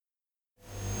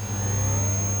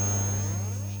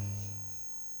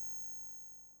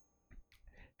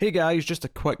Hey guys, just a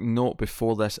quick note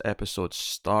before this episode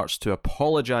starts to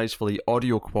apologise for the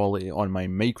audio quality on my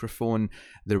microphone.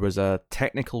 There was a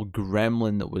technical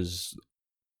gremlin that was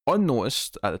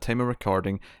unnoticed at the time of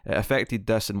recording. It affected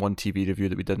this and one TV review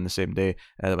that we did in the same day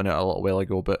that went out a little while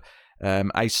ago, but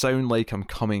I sound like I'm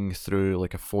coming through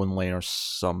like a phone line or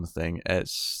something.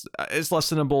 It's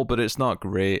listenable, but it's not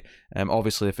great.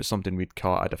 Obviously, if it's something we'd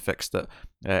caught, I'd have fixed it.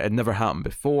 It never happened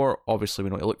before. Obviously, we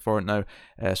know to look for it now.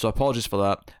 So apologies for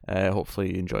that.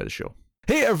 Hopefully, you enjoy the show.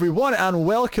 Hey everyone, and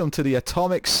welcome to the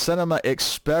Atomic Cinema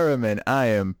Experiment. I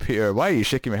am Peter. Why are you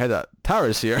shaking your head at?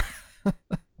 Tara's here.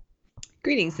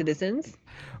 Greetings, citizens.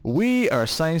 We are a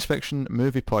science fiction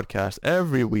movie podcast.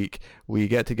 Every week we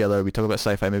get together, we talk about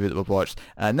sci-fi movies that we've watched,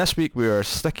 and this week we are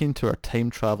sticking to our time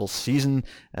travel season,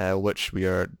 which we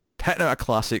are hitting out a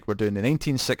classic. We're doing the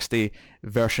 1960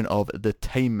 version of The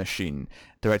Time Machine,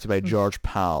 directed by George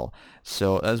Pal.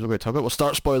 So as we're going to talk about, we'll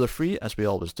start spoiler-free, as we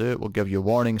always do. We'll give you a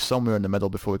warning somewhere in the middle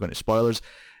before we go into spoilers,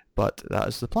 but that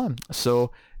is the plan.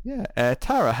 So, yeah.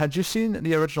 Tara, had you seen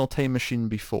the original Time Machine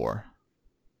before?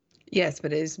 Yes,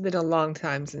 but it's been a long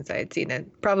time since I had seen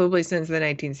it. Probably since the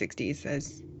 1960s,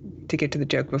 as to get to the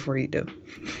joke before you do.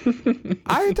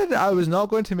 I was not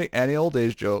going to make any old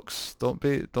age jokes. Don't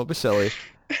be silly.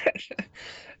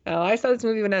 I saw this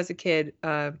movie when I was a kid,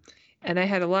 and I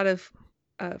had a lot of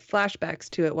flashbacks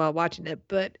to it while watching it,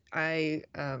 but I,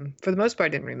 for the most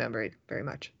part, didn't remember it very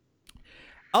much.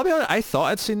 I'll be honest, I thought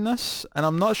I'd seen this, and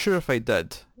I'm not sure if I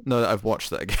did, now that I've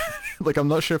watched it again. Like, I'm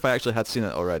not sure if I actually had seen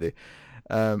it already.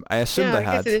 I assumed I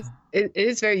had. Guess it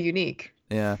is very unique.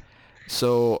 Yeah.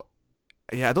 So,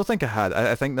 yeah, I don't think I had.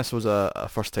 I think this was a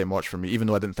first time watch for me, even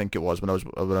though I didn't think it was when I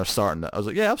was starting it. I was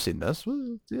like, yeah, I've seen this.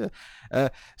 Yeah.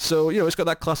 So, it's got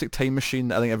that classic time machine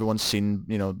that I think everyone's seen.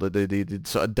 The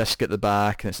sort of disc at the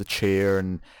back, and it's a chair,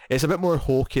 and it's a bit more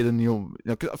hokey than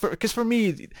because for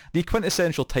me, the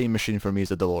quintessential time machine for me is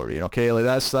the DeLorean. Okay, like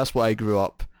that's what I grew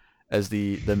up as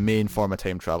the main form of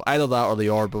time travel. Either that or the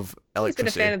orb of electricity.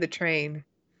 I've been a fan of the train.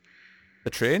 The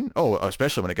train? Oh,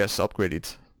 especially when it gets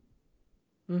upgraded.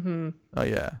 Mm-hmm. Oh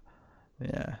yeah,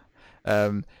 yeah.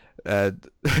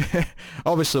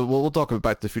 Obviously, we'll talk about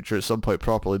Back to the Future at some point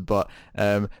properly, but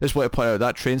just want to point out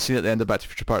that train scene at the end of Back to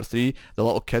the Future Part 3, the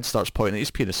little kid starts pointing at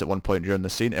his penis at one point during the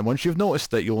scene, and once you've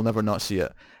noticed it, you'll never not see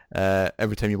it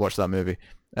every time you watch that movie.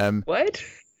 What?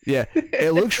 Yeah,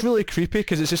 it looks really creepy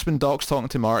because it's just when Doc's talking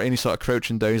to Marty and he's sort of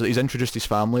crouching down. He's introduced his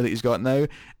family that he's got now,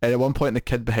 and at one point the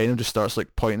kid behind him just starts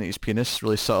like pointing at his penis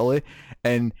really subtly.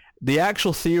 And the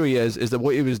actual theory is that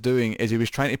what he was doing is he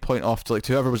was trying to point off to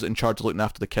whoever was in charge of looking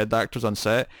after the kid actors on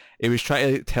set. He was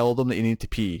trying to tell them that he needed to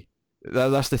pee.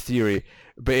 That's the theory,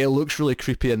 but it looks really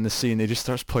creepy in the scene. He just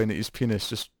starts pointing at his penis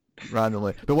just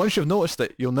randomly. But once you've noticed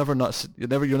it, you'll never not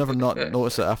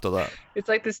notice it after that. It's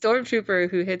like the stormtrooper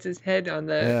who hits his head on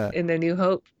in the New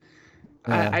Hope.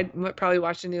 Yeah. I probably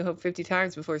watched the New Hope 50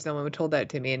 times before someone would told that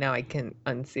to me, and now I can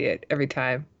unsee it every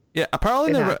time. Yeah,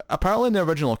 apparently in the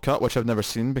original cut, which I've never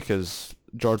seen because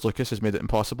George Lucas has made it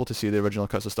impossible to see the original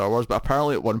cuts of Star Wars, but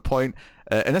apparently at one point,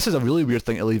 and this is a really weird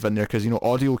thing to leave in there because,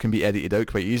 audio can be edited out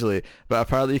quite easily, but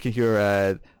apparently you can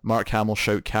hear Mark Hamill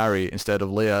shout Carrie instead of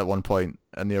Leia at one point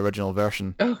in the original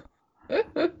version. Oh.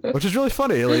 Which is really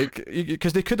funny, like,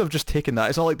 because they could have just taken that.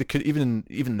 It's not like they could, even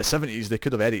in the 70s, they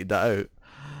could have edited that out.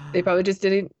 They probably just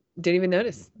didn't even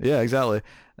notice. Yeah, exactly.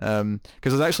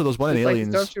 Because there's one in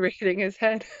Aliens. Like Stormtrooper hitting his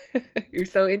head. You're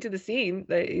so into the scene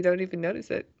that you don't even notice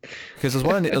it. Because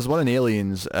there's one in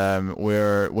Aliens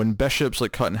where when Bishop's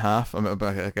like cut in half.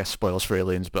 I guess spoilers for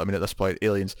Aliens, but I mean at this point,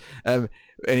 Aliens. And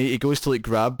he goes to like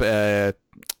grab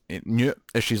Newt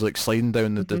as she's like sliding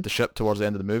down the ship towards the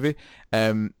end of the movie.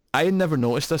 I had never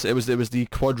noticed this. It was the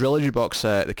quadrilogy box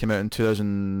set that came out in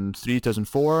 2003,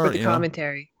 2004. With the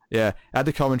commentary. Yeah, add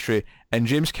the commentary, and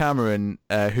James Cameron,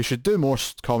 who should do more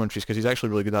commentaries because he's actually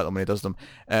really good at them when he does them.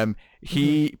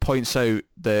 He points out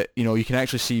that you can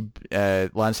actually see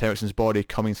Lance Henriksen's body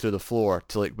coming through the floor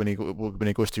to like when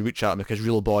he goes to reach at him, like his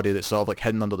real body that's sort of like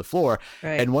hidden under the floor.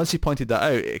 Right. And once he pointed that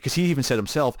out, because he even said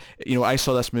himself, I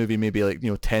saw this movie maybe like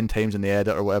 10 times in the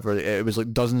edit or whatever. It was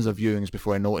like dozens of viewings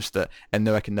before I noticed it, and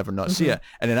now I can never not see it.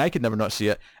 And then I could never not see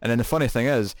it. And then the funny thing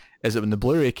is that when the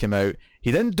Blu-ray came out,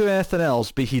 he didn't do anything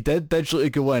else, but he did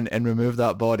digitally go in and remove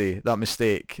that body, that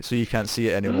mistake, so you can't see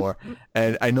it anymore.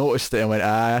 And I noticed it and went,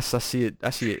 I see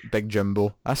it, Big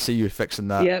Jimbo. I see you fixing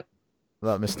that. Yep.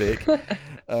 That mistake.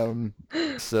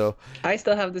 So I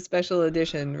still have the special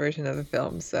edition version of the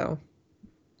film, so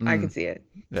I can see it.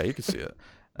 Yeah, you can see it.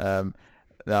 So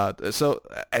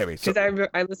anyway, because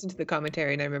I listened to the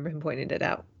commentary and I remember him pointing it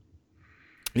out.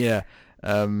 Yeah,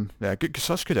 good,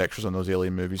 such good extras on those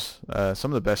Alien movies.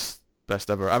 Some of the best best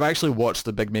ever. I've actually watched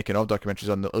the big making of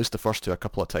documentaries on at least the first two a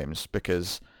couple of times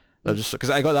because they're just because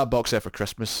I got that box set for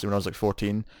Christmas when I was like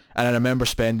 14, and I remember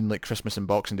spending like Christmas and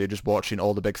Boxing Day just watching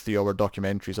all the big 3-hour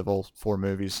documentaries of all 4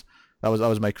 movies. That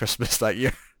was my Christmas that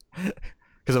year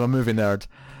because I'm a movie nerd.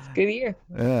 It's a good year.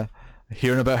 Yeah,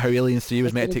 hearing about how Alien 3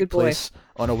 was Must have meant to been a take good boy. place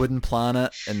on a wooden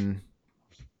planet, and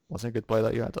was I a good boy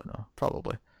that year? I don't know.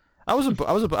 Probably. I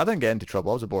didn't get into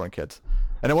trouble. I was a boring kid.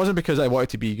 And it wasn't because I wanted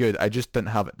to be good. I just didn't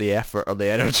have the effort or the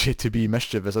energy to be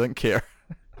mischievous. I didn't care.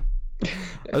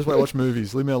 That's why I watch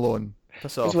movies. Leave me alone.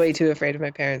 Piss I was off. way too afraid of my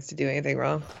parents to do anything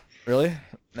wrong. Really?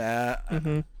 Nah.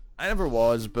 Mm-hmm. I never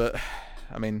was, but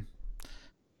I mean,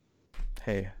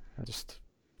 hey,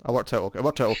 I worked out okay. I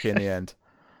worked out okay in the end.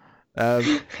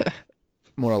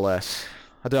 More or less.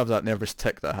 I do have that nervous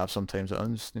tick that I have sometimes.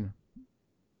 I'm just,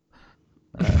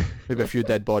 maybe a few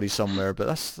dead bodies somewhere, but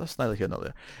that's neither here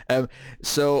nor there.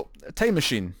 So Time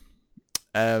Machine,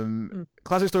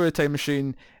 classic story of Time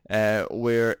Machine,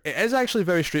 where it is actually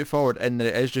very straightforward in that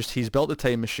it is just he's built a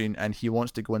time machine and he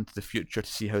wants to go into the future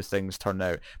to see how things turn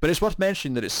out. But it's worth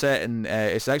mentioning that it's set in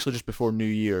it's actually just before New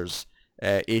Year's,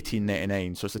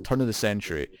 1899, so it's the turn of the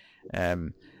century.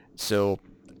 So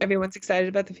Everyone's excited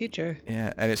about the future.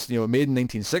 yeah, and it's made in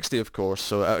 1960, of course.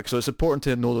 So so it's important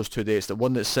to know those two dates. The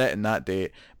one that's set in that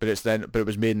date, but it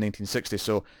was made in 1960.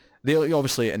 So they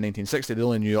obviously in 1960 they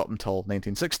only knew up until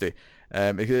 1960.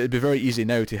 It'd be very easy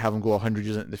now to have them go 100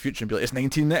 years into the future and be like, it's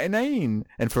 1999,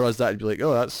 and for us that'd be like,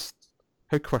 oh, that's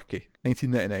how quirky.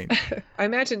 1999. I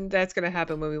imagine that's going to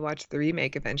happen when we watch the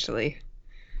remake eventually.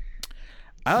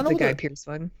 I don't know. The Guy Pearce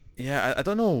one. Yeah, I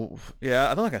don't know. Yeah,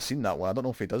 I don't think I've seen that one. I don't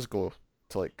know if he does go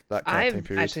to like that kind of time I've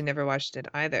period. actually never watched it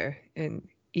either. And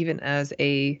even as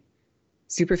a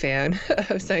super fan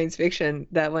of science fiction,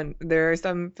 there are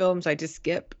some films I just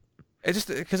skip.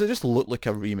 Because it just looked like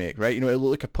a remake, right? It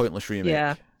looked like a pointless remake.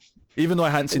 Yeah. Even though I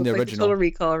hadn't It seen the looks like the original. Total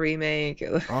Recall remake.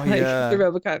 It looks Oh, like yeah. the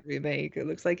RoboCop remake. It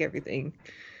looks like everything.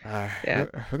 Yeah.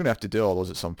 We're gonna have to do all those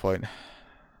at some point.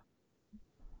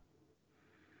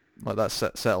 Let that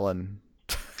settle in.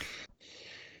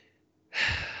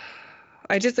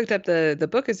 I just looked up the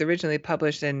book is originally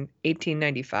published in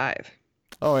 1895.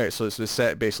 Oh, right, so it's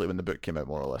set basically when the book came out,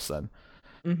 more or less. Then,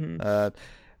 Mm-hmm.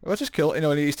 which is cool.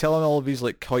 And he's telling all of these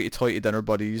like hoity-toity dinner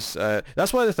buddies.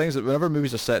 That's one of the things that whenever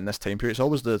movies are set in this time period, it's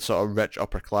always the sort of rich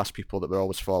upper class people that we're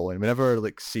always following. Whenever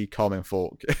like see common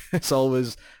folk, it's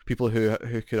always people who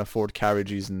can afford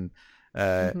carriages and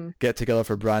get together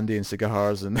for brandy and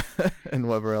cigars and and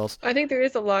whatever else. I think there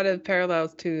is a lot of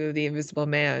parallels to The Invisible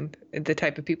Man, the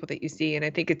type of people that you see, and I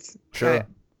think it's Sure.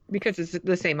 because it's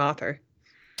the same author.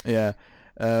 Yeah.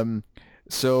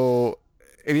 So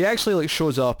he actually like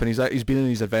shows up and he's been in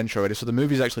his adventure already. So the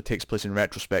movie actually takes place in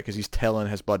retrospect because he's telling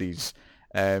his buddies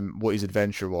what his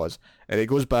adventure was, and it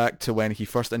goes back to when he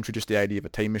first introduced the idea of a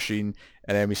time machine,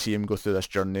 and then we see him go through this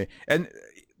journey. And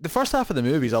the first half of the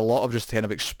movie is a lot of just kind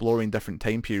of exploring different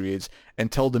time periods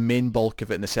until the main bulk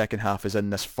of it in the second half is in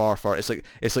this far it's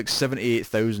like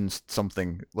 78,000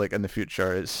 something like in the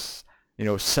future. It's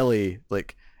silly,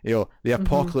 like the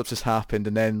apocalypse has happened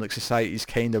and then like society's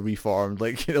kind of reformed,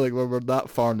 like like we're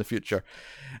that far in the future.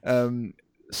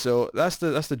 So that's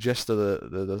the gist of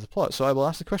the plot. So I will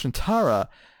ask the question, Tara,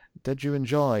 did you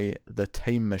enjoy The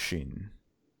Time Machine?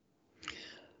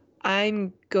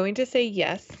 I'm going to say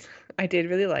yes. I did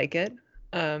really like it,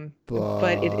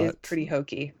 but it is pretty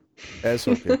hokey. It's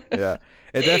okay. Yeah,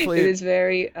 it definitely. It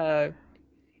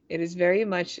is very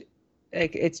much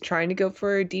like it's trying to go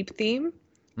for a deep theme,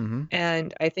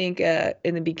 and I think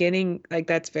in the beginning, like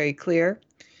that's very clear,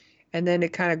 and then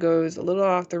it kind of goes a little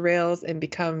off the rails and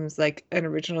becomes like an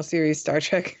original series Star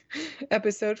Trek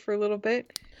episode for a little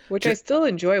bit, which I still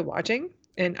enjoy watching.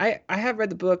 And I have read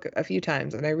the book a few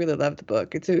times, and I really love the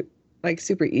book. It's a like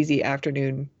super easy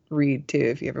afternoon read too,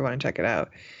 if you ever want to check it out.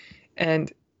 And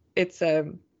it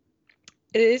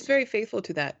is very faithful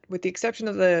to that, with the exception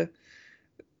of the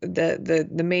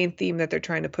main theme that they're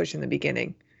trying to push in the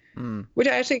beginning, which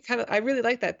I really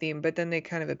like that theme, but then they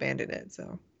kind of abandon it.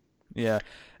 So yeah,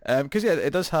 because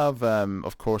it does have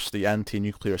of course the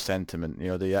anti-nuclear sentiment,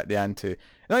 the anti,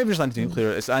 not even just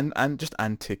anti-nuclear, it's just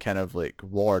anti kind of like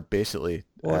war basically.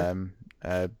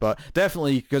 But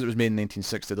definitely because it was made in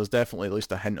 1960, there's definitely at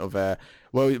least a hint of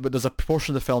but there's a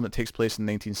portion of the film that takes place in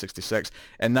 1966,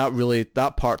 and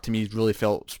that part to me really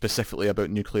felt specifically about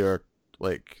nuclear,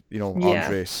 like arms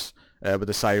race with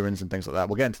the sirens and things like that.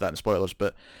 We'll get into that in spoilers,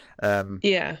 but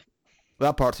yeah,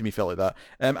 that part to me felt like that.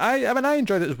 I mean I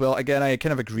enjoyed it as well. Again, I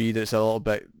kind of agree that it's a little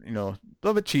bit a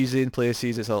little bit cheesy in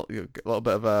places. It's a little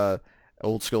bit of a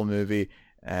old school movie.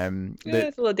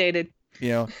 it's a little dated.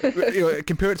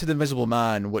 Compare it to The Invisible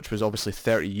Man, which was obviously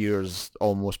 30 years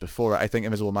almost before it. I think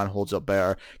Invisible Man holds up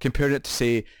better. Comparing it to,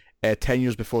 say, 10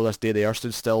 years before this, Day the Earth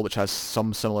Stood Still, which has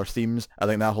some similar themes, I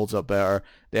think that holds up better.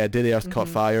 Day the Earth Caught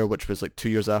Fire, which was like 2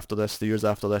 years after this, 3 years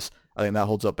after this, I think that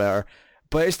holds up better.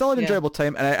 But it's still an enjoyable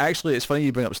time, and it's funny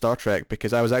you bring up Star Trek,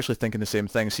 because I was actually thinking the same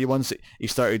thing. See, once he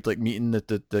started like meeting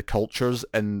the cultures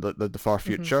in the far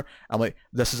future, I'm like,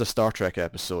 this is a Star Trek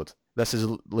episode. This is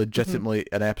legitimately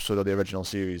an episode of the original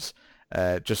series,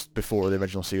 just before the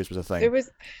original series was a thing.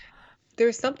 There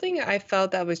was something I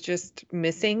felt that was just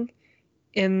missing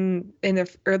in the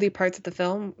early parts of the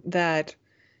film that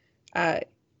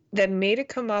made it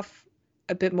come off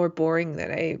a bit more boring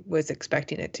than I was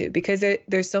expecting it to, because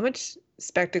there's so much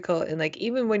spectacle, and like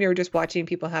even when you're just watching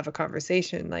people have a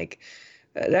conversation, like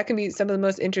that can be some of the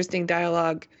most interesting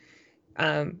dialogue,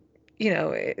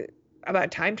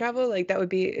 about time travel. Like that would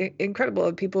be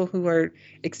incredible. People who are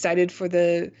excited for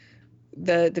the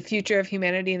future of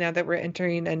humanity now that we're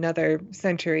entering another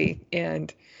century,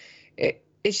 and it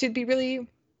should be a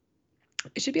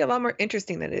lot more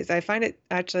interesting than it is. I find it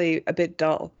actually a bit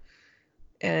dull.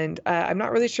 And I'm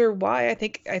not really sure why. I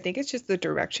think it's just the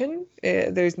direction.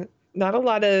 There's not a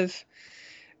lot of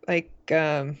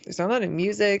there's not a lot of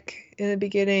music in the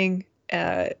beginning.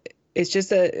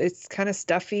 It's kind of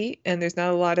stuffy, and there's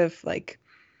not a lot of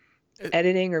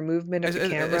editing or movement of the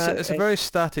camera. It's a very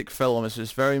static film.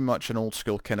 It's very much an old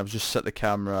school kind of just set the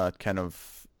camera kind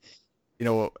of,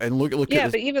 and look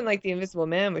at but even like The Invisible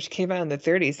Man, which came out in the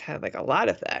 30s, had like a lot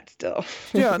of that still.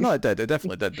 Yeah, no, it did. It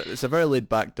definitely did. It's a very laid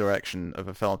back direction of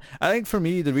a film. I think for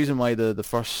me, the reason why the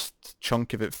first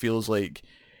chunk of it feels like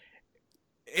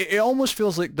it almost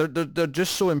feels like they're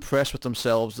just so impressed with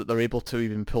themselves that they're able to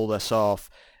even pull this off,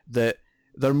 that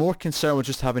they're more concerned with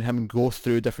just having him go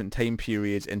through different time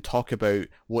periods and talk about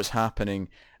what's happening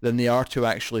than they are to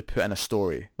actually put in a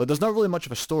story. Like, there's not really much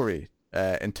of a story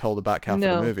until the back half of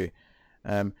the movie.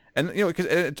 And because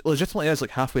it legitimately is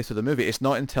like halfway through the movie, it's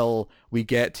not until we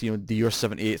get to the year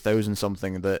 78,000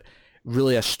 something that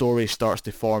really a story starts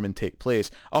to form and take place.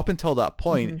 Up until that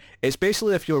point, it's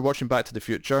basically if you were watching Back to the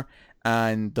Future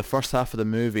and the first half of the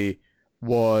movie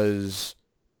was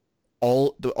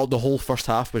the whole first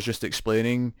half was just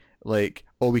explaining like,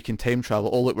 oh, we can time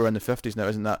travel. Oh, look, we're in the 50s now,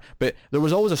 isn't that? But there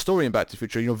was always a story in Back to the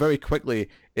Future. Very quickly,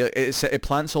 it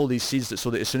plants all these seeds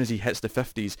so that as soon as he hits the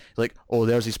 50s, like, oh,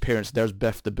 there's his parents, there's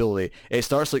Biff the bully. It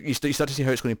starts like you start to see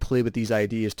how it's going to play with these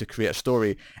ideas to create a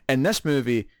story. In this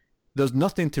movie, there's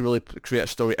nothing to really create a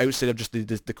story outside of just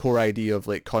the core idea of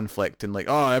like conflict and like,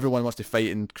 oh, everyone wants to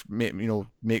fight and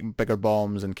make bigger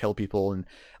bombs and kill people, and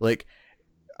like,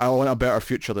 I want a better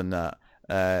future than that,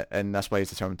 and that's why he's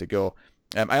determined to go.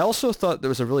 I also thought there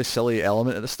was a really silly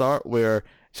element at the start where,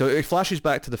 so it flashes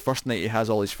back to the first night he has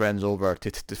all his friends over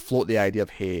to float the idea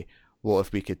of, hey, what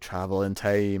if we could travel in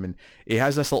time? And he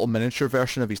has this little miniature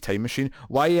version of his time machine.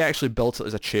 Why he actually built it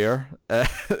as a chair, I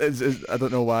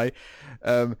don't know why.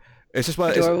 It's just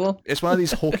it's one of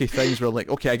these hokey things where, like,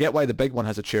 okay, I get why the big one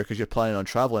has a chair because you're planning on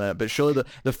traveling in it, but surely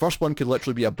the first one could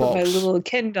literally be a box. Put my little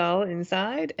Ken doll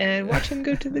inside and watch him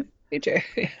go to the future.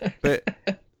 But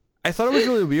I thought it was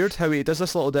really weird how he does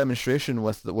this little demonstration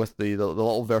with the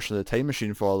little version of the time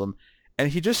machine for them, and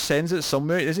he just sends it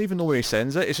somewhere. He doesn't even know where he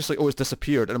sends it. It's just like, oh, it's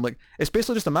disappeared. And I'm like, it's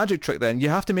basically just a magic trick then. You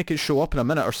have to make it show up in a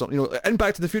minute or something. In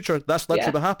Back to the Future, that's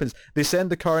literally what happens. They send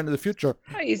the car into the future.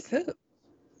 Oh,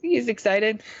 he's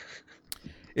excited.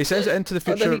 He sends it into the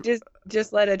future. Although he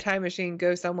just let a time machine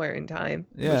go somewhere in time,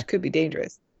 which could be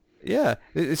dangerous. Yeah,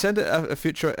 they send it a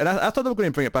future, and I thought they were going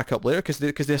to bring it back up later because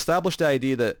they established the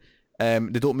idea that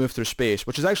they don't move through space,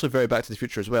 which is actually very Back to the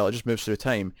Future as well. It just moves through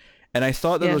time. And I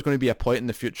thought that there was going to be a point in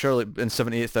the future, like in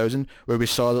 78,000, where we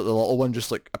saw that the little one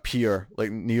just like appear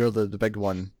like near the big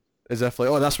one, as if like,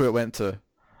 oh, that's where it went to.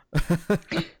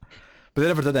 But they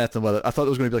never did anything with it. I thought it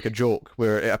was going to be like a joke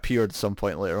where it appeared at some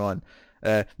point later on.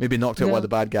 Maybe knocked out one of the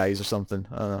bad guys or something.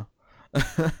 I don't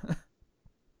know.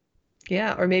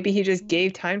 Yeah, or maybe he just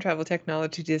gave time travel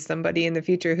technology to somebody in the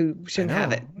future who shouldn't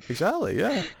have it. Exactly,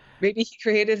 yeah. Maybe he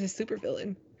created a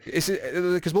supervillain.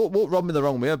 Because what rubbed me the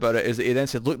wrong way about it is that he then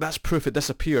said, look, that's proof it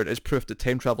disappeared. It's proof that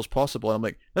time travel's possible. And I'm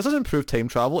like, this doesn't prove time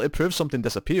travel. It proves something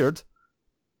disappeared.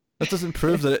 That doesn't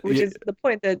prove that Which is the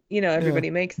point that, everybody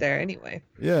makes there anyway.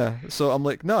 Yeah, so I'm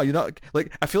like, no, you're not,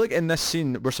 like, I feel like in this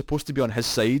scene, we're supposed to be on his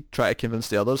side, try to convince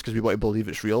the others because we want to believe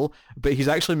it's real, but he's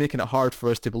actually making it hard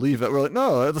for us to believe it. We're like,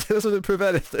 no, it doesn't prove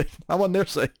anything. I'm on their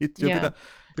side. I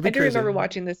do remember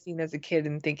watching this scene as a kid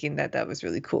and thinking that was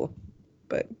really cool,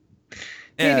 but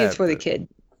maybe it's for the kid.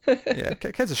 Yeah,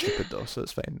 kids are stupid though, so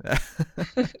it's fine.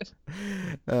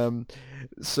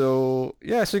 So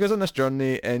yeah, so he goes on this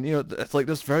journey, and it's like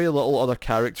there's very little other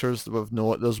characters that we've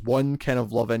known. There's one kind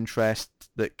of love interest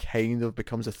that kind of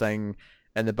becomes a thing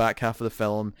in the back half of the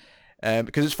film,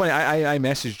 because it's funny. I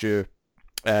messaged you.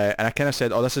 And I kind of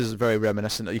said, "Oh, this is very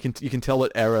reminiscent. You can tell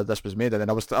what era this was made in."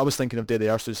 And I was thinking of Day the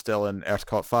Earth Stood Still and Earth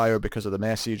Caught Fire because of the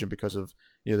message and because of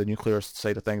the nuclear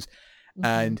side of things. Mm-hmm.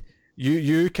 And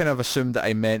you kind of assumed that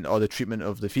I meant the treatment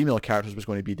of the female characters was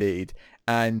going to be dated.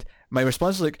 And my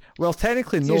response was like, well,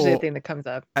 technically it's no. Usually the thing that comes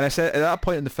up. And I said at that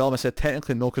point in the film, I said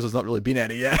technically no because there's not really been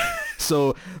any yet.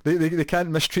 So they can't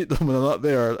mistreat them when they're not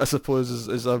there. I suppose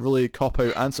is a really cop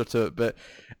out answer to it, but.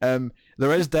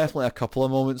 There is definitely a couple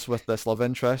of moments with this love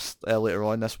interest later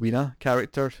on, this Weena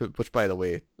character, which, by the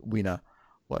way, Weena,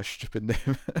 what a stupid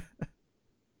name.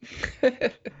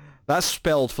 That's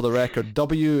spelled, for the record,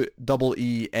 W-E-E-N-A,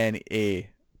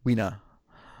 Weena.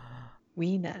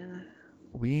 Weena.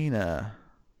 Weena.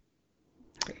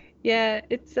 Yeah,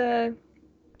 it's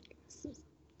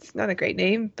not a great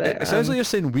name, but it sounds like you're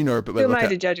saying wiener, but with who am I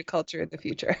to judge a culture in the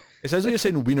future? It sounds like you're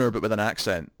saying wiener, but with an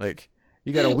accent. Like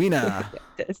you got a Weena.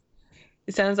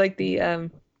 It sounds like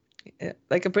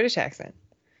like a British accent.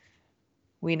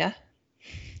 Weena.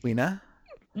 Weena?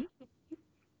 I don't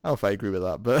know if I agree with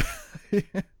that, but...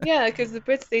 Yeah, because the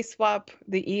Brits, they swap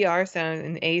the ER sound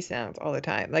and A sounds all the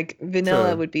time. Like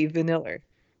vanilla would be vanilla.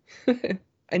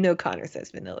 I know Connor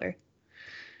says vanilla.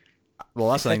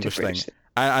 Well, that's an English thing.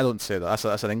 I don't say that.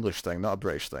 That's an English thing, not a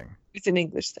British thing. It's an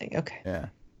English thing, okay. Yeah.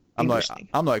 I'm not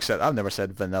I've never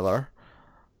said vanilla.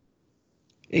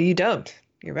 You don't.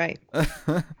 You're right.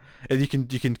 And you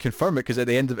can confirm it because at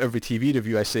the end of every TV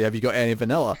review I say, have you got any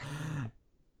vanilla?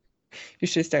 You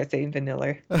should start saying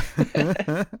vanilla.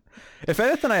 If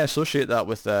anything, I associate that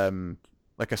with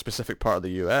like a specific part of the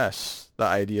US,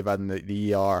 that idea of adding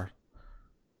the ER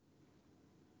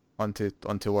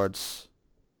onto words.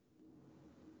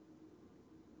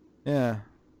 Yeah.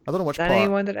 I don't know which Not part. any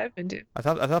one that I've been to. I'd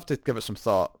have to give it some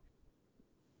thought.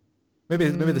 Maybe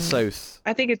the South.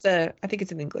 I think it's an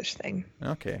English thing.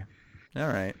 Okay, all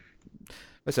right.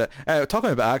 What's it?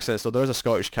 Talking about accents, though, there's a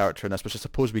Scottish character in this, which I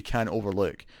suppose we can't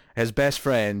overlook. His best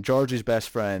friend, Georgie's best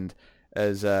friend,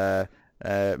 is Mr.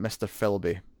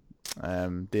 Philby,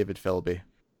 David Philby,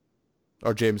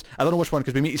 or James. I don't know which one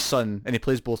because we meet his son and he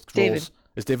plays both roles.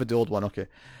 Is David the old one? Okay.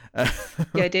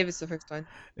 Yeah, David's the first one.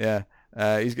 Yeah,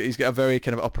 he's got a very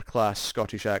kind of upper class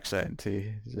Scottish accent.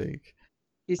 He's like.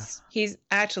 He's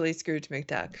actually Scrooge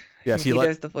McDuck. Yes, he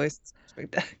does the voice of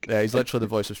Scrooge McDuck. Yeah, he's literally the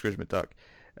voice of Scrooge McDuck.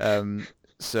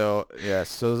 So yeah,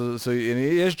 so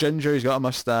he is ginger. He's got a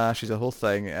mustache. He's a whole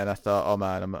thing. And I thought, oh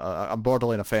man, I'm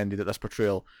borderline offended at this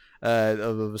portrayal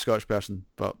of a Scottish person.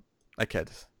 But I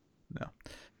kid, no.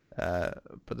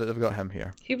 But they've got him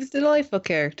here. He was a delightful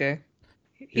character.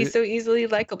 He's so easily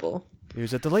likable. He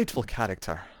was a delightful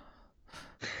character.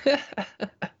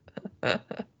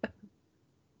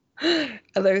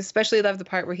 I especially love the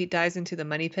part where he dives into the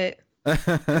money pit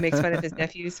and makes fun of his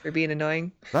nephews for being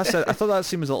annoying. That's it. I thought that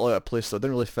seems a little out of place, though. It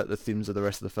didn't really fit the themes of the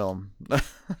rest of the film.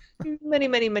 Money,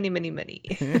 money, money, money, money.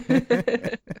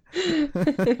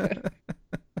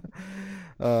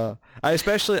 I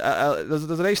especially there's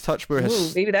a nice touch where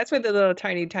maybe that's where the little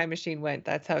tiny time machine went.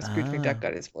 That's how Scrooge McDuck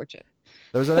got his fortune.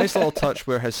 There was a nice little touch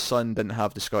where his son didn't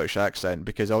have the Scottish accent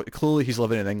because clearly he's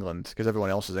living in England because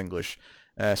everyone else is English.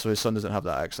 So his son doesn't have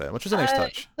that accent, which is a nice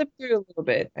touch. Slipped through a little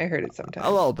bit. I heard it sometimes.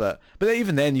 A little bit, but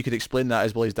even then, you could explain that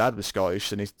as well. His dad was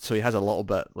Scottish, and so he has a little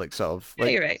bit, like sort of. Like,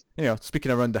 yeah, you're right. You know,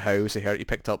 speaking around the house, he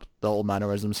picked up the little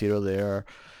mannerisms here or there,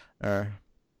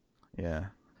 yeah.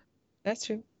 That's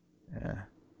true. Yeah.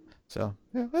 So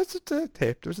yeah, that's a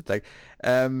tape. There's a thing.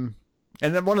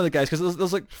 And then one of the guys, because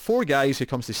there's like 4 guys who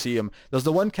comes to see him. There's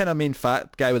the one kind of main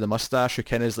fat guy with the mustache who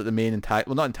kind of is like the main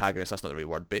well, not antagonist, that's not the right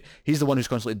word, but he's the one who's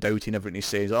constantly doubting everything he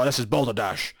says. Oh, this is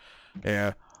balderdash.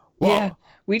 Yeah. What? Yeah.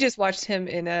 We just watched him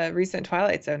in a recent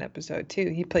Twilight Zone episode too.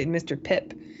 He played Mr.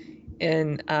 Pip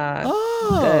in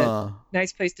the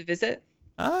Nice Place to Visit.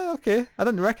 Ah, okay. I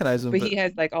didn't recognize him. But he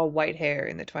has like all white hair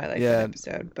in the Twilight Zone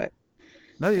episode. But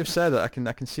now that you've said it, I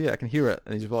can see it. I can hear it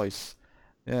in his voice.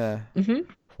 Yeah. Mm-hmm.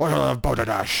 What about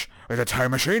balderdash? With a time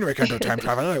machine, we can do time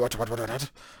travel. What?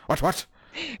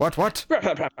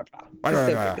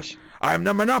 I'm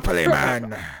the Monopoly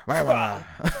Man.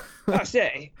 I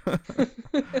say.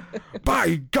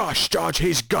 By gosh, George,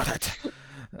 he's got it.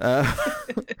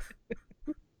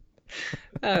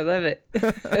 I love it.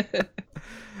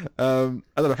 I don't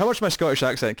know how much my Scottish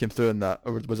accent came through in that,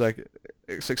 or was I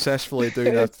successfully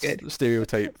doing that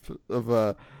stereotype of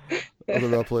the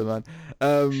Monopoly Man?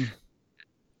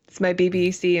 It's my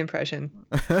BBC impression.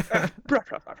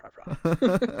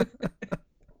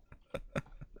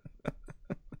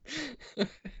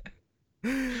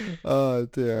 Oh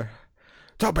dear.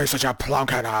 Don't be such a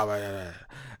plonker now.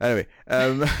 Anyway, I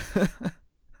don't know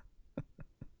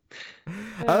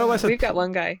why I said We've got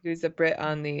one guy who's a Brit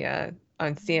on the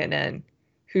on CNN,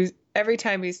 who's every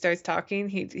time he starts talking,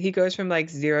 he goes from like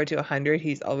 0 to 100.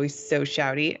 He's always so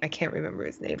shouty. I can't remember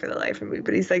his name for the life of me,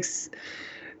 but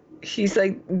he's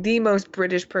like the most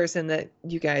British person that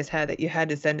you guys had, that you had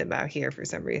to send him out here for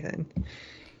some reason.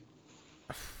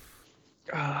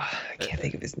 Oh, I can't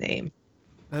think of his name.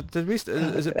 Did we?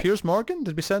 Is it Piers Morgan?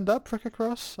 Did we send that prick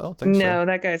across? I don't think so. No,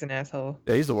 that guy's an asshole.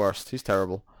 Yeah, he's the worst. He's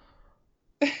terrible.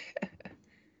 I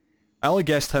only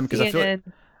guessed him because I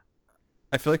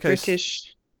feel like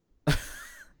British.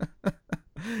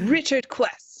 Richard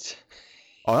Quest.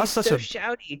 Oh, that's He's such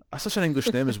shouty. That's such an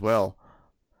English name as well.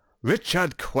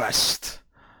 Richard Quest.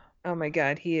 Oh my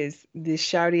God, he is the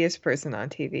shoutiest person on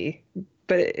TV,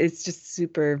 but it's just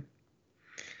super.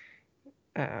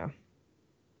 Why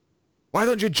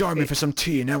don't you join me for some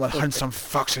tea and then we'll hunt some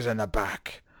foxes in the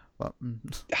back? What?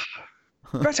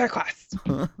 Richard Quest.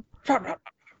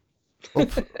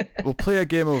 We'll play a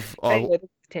game of. Yeah,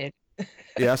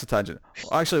 that's a tangent.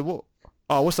 Actually,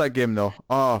 what's that game though?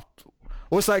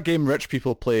 What's that game rich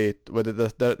people play where they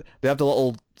have the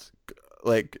little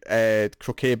like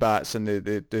croquet bats and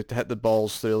they hit the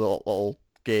balls through little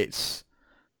gates.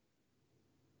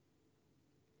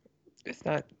 It's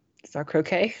not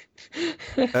croquet.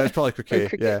 It's probably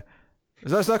croquet. Yeah.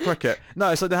 It's not cricket.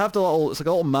 No, it's like they have it's like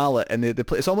a little mallet and they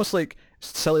play. It's almost like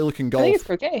silly looking golf. I think it's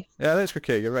croquet. Yeah, I think it's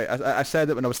croquet. You're right. I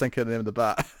said it when I was thinking of the name of the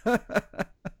bat.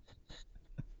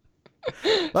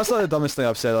 That's like the dumbest thing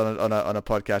I've said on a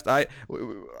podcast. I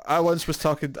once was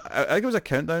talking. I think it was a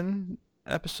countdown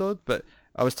episode, but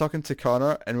I was talking to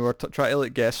Connor and we were trying to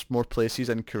like guess more places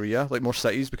in Korea, like more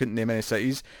cities. We couldn't name any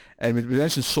cities, and we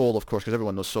mentioned Seoul, of course, because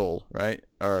everyone knows Seoul, right?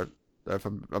 Or if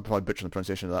I'm probably butchering the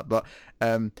pronunciation of that, but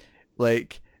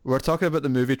like we're talking about the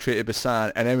movie Train to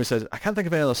Busan, and everyone says I can't think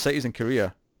of any other cities in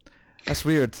Korea. That's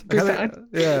weird. Busan.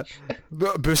 Yeah,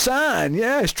 Busan.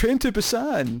 Yeah, it's Train to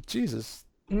Busan. Jesus.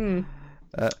 Except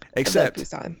I love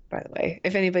Busan, by the way.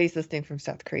 If anybody's listening from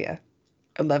South Korea,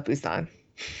 I love Busan.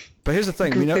 But here's the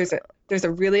thing, there's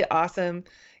a really awesome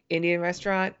Indian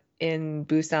restaurant in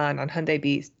Busan on Hyundai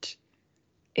Beach,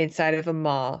 inside of a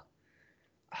mall.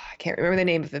 I can't remember the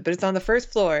name of it, but it's on the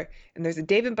first floor, and there's a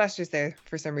Dave and Buster's there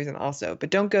for some reason also.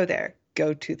 But don't go there.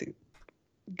 Go to the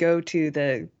go to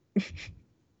the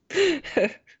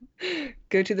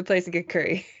place and get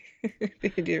curry.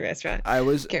 The Indian restaurant.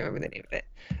 Can't remember the name of it.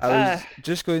 I was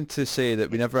just going to say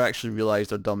that we never actually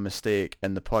realised our dumb mistake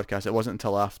in the podcast. It wasn't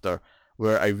until after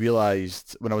where I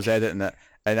realised when I was editing it,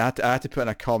 and I had to put in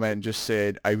a comment and just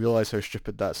said, I realised how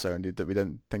stupid that sounded, that we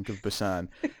didn't think of Busan.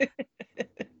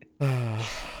 God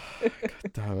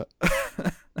damn it.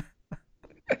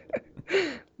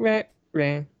 Right.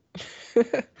 Well,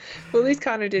 at least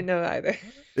Connor didn't know either.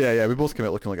 Yeah, we both came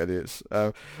out looking like idiots.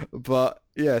 But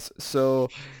yes, so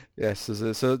that was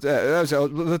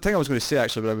the thing I was going to say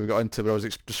actually when we got into when I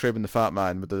was describing the fat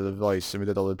man with the voice and we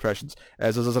did all the impressions.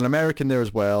 So there's an American there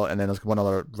as well, and then there's one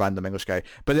other random English guy.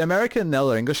 But the American and the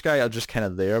other English guy are just kind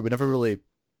of there. We never really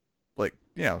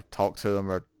talk to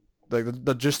them, or like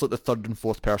they're just like the third and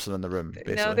fourth person in the room.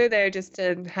 Basically. No, they're there just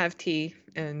to have tea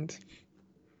and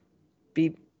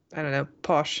be, I don't know,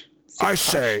 posh. I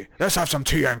say, let's have some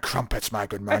tea and crumpets, my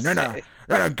good man. Then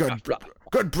a good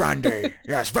brandy.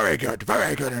 Yes, very good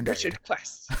indeed. Richard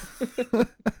Quest. Do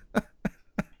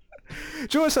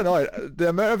you know what's annoying? The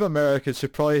amount of Americans who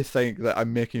probably think that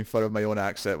I'm making fun of my own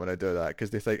accent when I do that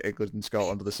because they think England and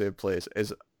Scotland are the same place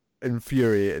is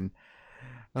infuriating.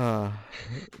 Ah,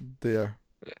 dear.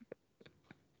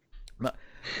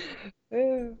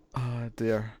 Oh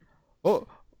dear. What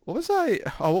was I?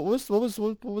 What was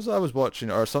I was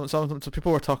watching? Or some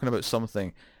people were talking about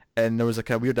something, and there was like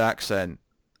a weird accent.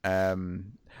 That's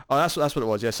what it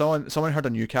was. Yeah, someone heard a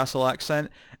Newcastle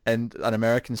accent, and an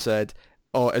American said,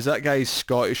 "Oh, is that guy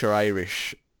Scottish or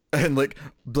Irish?" And like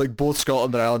both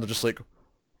Scotland and Ireland are just like,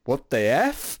 "What the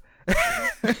f?"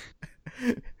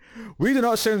 We do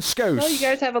not sound Scouse. Well, you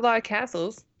guys have a lot of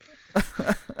castles.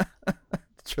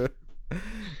 True.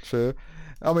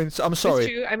 I mean, I'm sorry.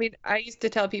 It's true. I mean, I used to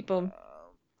tell people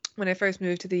when I first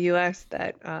moved to the U.S.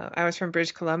 that I was from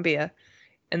British Columbia,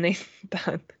 and they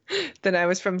thought that I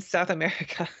was from South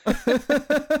America.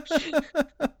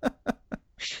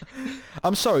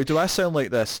 I'm sorry, do I sound like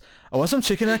this? I want some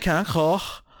chicken and a can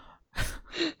koch.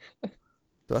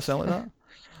 Do I sound like that?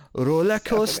 Roller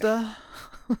coaster.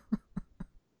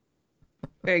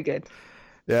 Very good.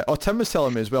 Yeah. Oh, Tim was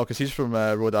telling me as well because he's from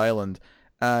Rhode Island,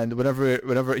 and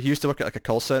whenever he used to work at like a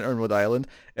call center in Rhode Island,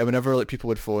 and whenever like people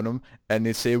would phone him and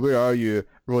they'd say, "Where are you,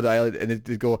 Rhode Island?" and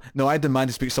they'd go, "No, I demand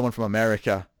to speak to someone from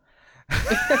America."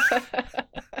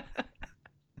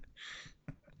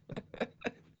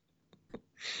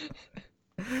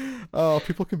 Oh,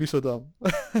 people can be so dumb.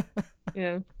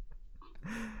 Yeah.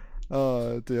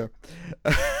 Oh dear.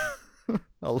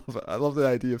 I love it. I love the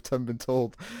idea of Tim being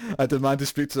told, "I demand to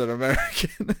speak to an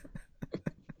American."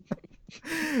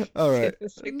 All right.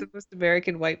 It's like the most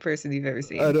American white person you've ever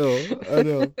seen. I know. I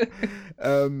know.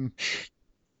 Um,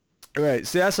 right.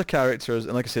 So that's the characters,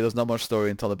 and like I say, there's not much story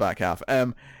until the back half.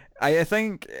 I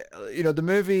think the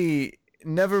movie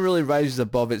never really rises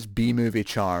above its B movie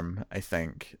charm. I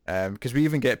think because we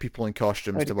even get people in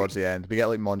costumes towards the end. We get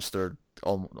like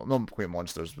not quite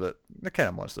monsters, but they're kind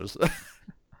of monsters.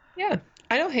 Yeah,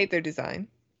 I don't hate their design.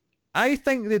 I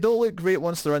think they don't look great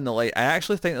once they're in the light. I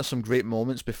actually think there's some great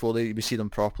moments before we see them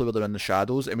properly where they're in the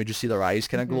shadows and we just see their eyes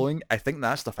kind of glowing. I think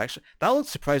that stuff actually, that looks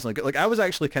surprisingly good. Like, I was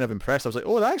actually kind of impressed. I was like,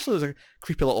 oh, that actually was a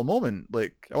creepy little moment.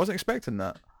 Like, I wasn't expecting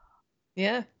that.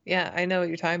 Yeah, yeah, I know what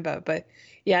you're talking about, but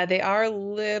yeah, they are a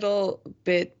little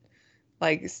bit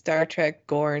like Star Trek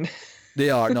Gorn. They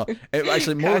are, no.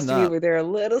 Actually, more than that. Where they're a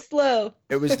little slow.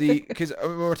 It was because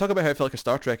we were talking about how it felt like a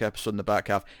Star Trek episode in the back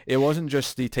half. It wasn't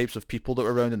just the types of people that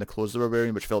were around and the clothes they were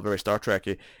wearing, which felt very Star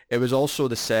Trek-y. It was also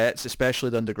the sets, especially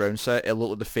the underground set. It looked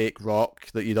like the fake rock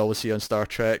that you'd always see on Star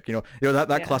Trek.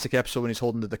 That classic episode when he's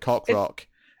holding the cock rock.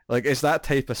 Like, it's that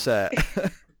type of set.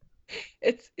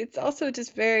 It's also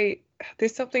just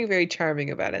there's something very charming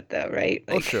about it though, right?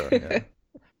 Like, oh, sure, yeah.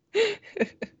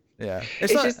 Yeah.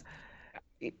 It's just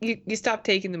you stop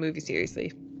taking the movie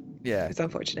seriously. Yeah. It's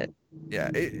unfortunate.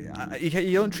 Yeah,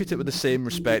 you don't treat it with the same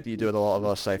respect that you do with a lot of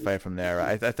other sci-fi from the era.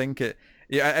 I think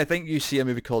I think you see a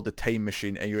movie called The Time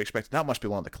Machine and you're expecting that must be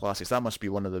one of the classics. That must be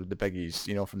one of the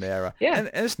biggies, from the era. Yeah. And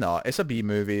it's not. It's a B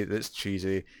movie that's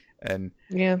cheesy and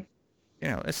yeah.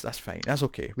 That's fine. That's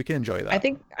okay. We can enjoy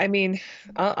that. I mean,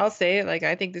 I'll say it, like,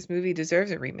 I think this movie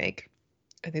deserves a remake.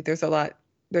 I think there's a lot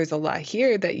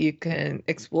here that you can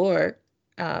explore.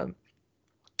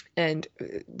 And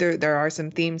there are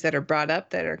some themes that are brought up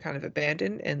that are kind of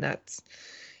abandoned, and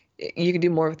you can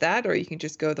do more with that, or you can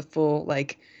just go the full,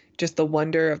 like, just the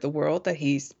wonder of the world that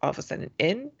he's all of a sudden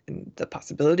in, and the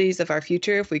possibilities of our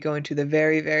future if we go into the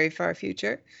very, very far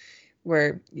future,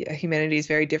 where humanity is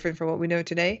very different from what we know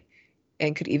today,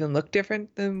 and could even look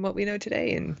different than what we know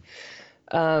today. And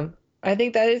I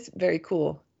think that is very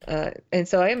cool. And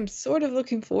so I am sort of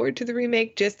looking forward to the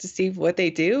remake just to see what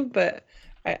they do, but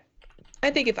I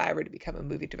think if I were to become a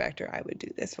movie director, I would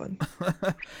do this one.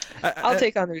 I'll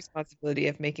take on the responsibility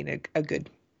of making a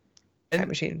good Time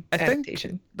Machine adaptation.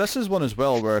 Think this is one as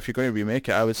well where if you're going to remake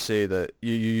it, I would say that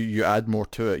you add more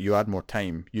to it. You add more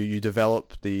time. You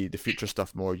develop the future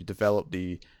stuff more. You develop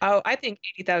the... Oh, I think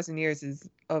 80,000 years is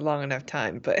a long enough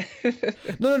time, but...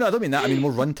 No, I don't mean that. I mean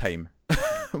more runtime.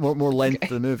 more length of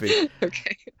the movie.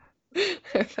 Okay.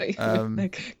 I thought you would,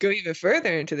 like, go even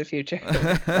further into the future.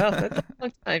 Well, that's a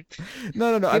long time.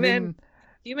 No. I mean,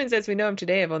 humans as we know them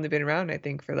today have only been around, I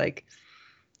think, for like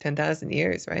 10,000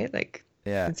 years, right? Like,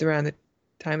 yeah, it's around the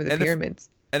time of the pyramids.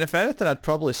 And if anything, I'd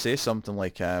probably say something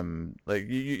like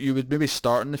you would maybe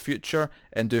start in the future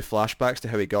and do flashbacks to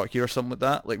how he got here or something like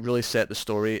that. Like, really set the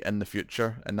story in the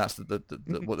future, and that's what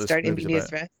this movie's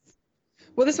about. Rest.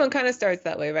 Well, this one kind of starts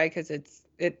that way, right? Because it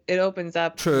opens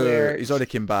up. True, he's already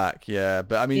came back, yeah.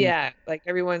 But I mean, yeah, like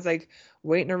everyone's like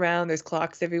waiting around. There's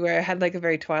clocks everywhere. I had like a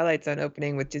very Twilight Zone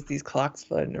opening with just these clocks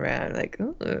floating around. Like,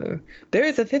 oh, there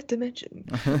is a fifth dimension.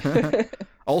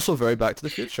 Also, very Back to the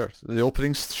Future. The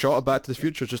opening shot of Back to the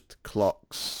Future, just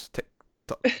clocks, tick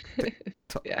tock, tick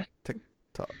tock, yeah, tick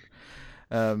tock.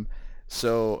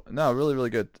 So no, really, really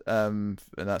good. In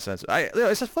that sense,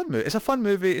 it's a fun movie. It's a fun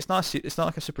movie. It's not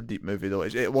like a super deep movie though.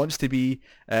 It wants to be.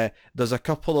 There's a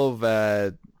couple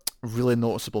of really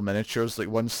noticeable miniatures. Like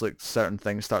once like certain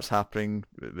things starts happening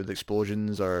with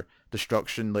explosions or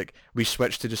destruction, like we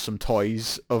switch to just some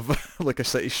toys of like a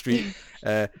city street.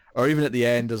 Or even at the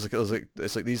end, there's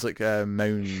these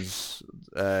mounds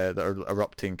that are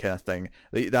erupting kind of thing.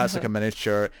 That's like a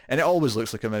miniature, and it always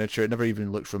looks like a miniature. It never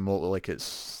even looks remotely like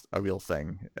it's a real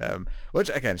thing. Which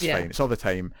again, it's fine. It's all the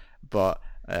time, but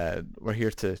we're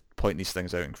here to point these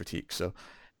things out and critique. So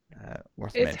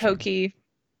worth mentioning. It's hokey,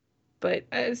 but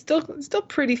it's still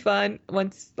pretty fun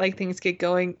once like things get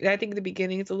going. I think the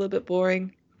beginning is a little bit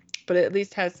boring, but it at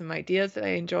least has some ideas that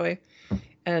I enjoy.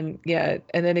 And yeah,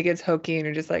 and then it gets hokey, and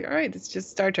you're just like, all right, it's just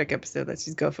a Star Trek episode. Let's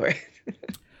just go for it.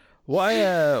 What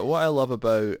I love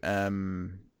about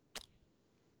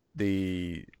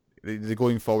the the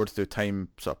going forward through time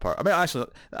sort of part. I mean, actually,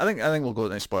 I think we'll go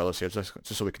into spoilers here just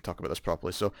so we can talk about this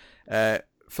properly. So,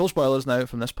 full spoilers now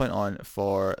from this point on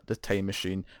for the time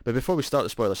machine. But before we start the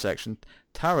spoiler section,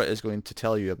 Tara is going to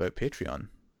tell you about Patreon.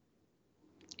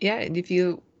 Yeah, and if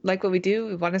you like what we do,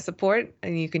 we want to support,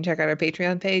 and you can check out our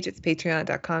Patreon page. It's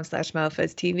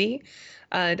patreon.com/MileFuzzTV.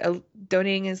 And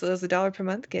donating as little as $1 per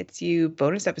month gets you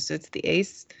bonus episodes of The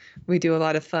Ace. We do a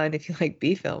lot of fun if you like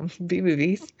B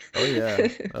movies. Oh yeah,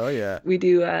 oh yeah. We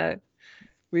do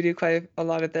quite a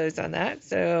lot of those on that.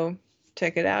 So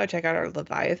check it out. Check out our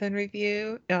Leviathan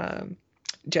review,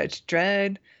 Judge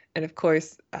Dredd, and of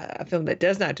course a film that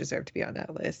does not deserve to be on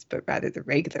that list, but rather the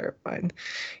regular one,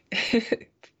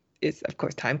 is of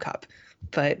course Time Cop.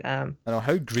 But I know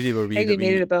how greedy were we? Hey, we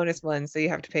made it a bonus one, so you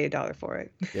have to pay $1 for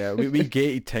it. Yeah, we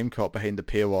gated Time Cop behind the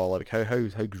paywall. Like how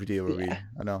greedy were we?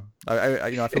 I know.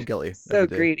 I feel guilty. So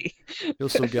greedy. I feel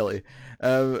so guilty.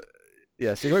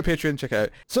 Yeah, so you go to Patreon, check it out.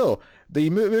 So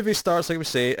the movie starts, like we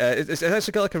say, it's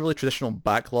actually got like a really traditional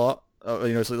backlot.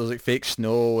 It's like there's like fake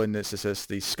snow, and it's just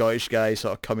the Scottish guy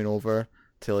sort of coming over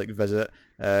to like visit.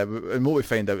 And what we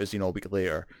find out is a week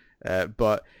later.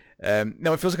 But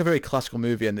no, it feels like a very classical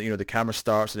movie, and the camera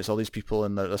starts and it's all these people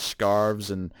in their scarves,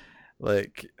 and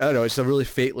like I don't know, it's a really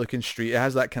fake looking street. It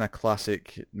has that kind of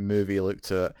classic movie look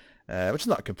to it, which is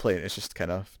not a complaint. It's just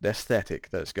kind of the aesthetic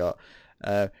that it's got.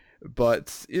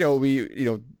 But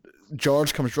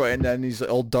George comes right in and he's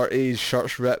like all dirty, his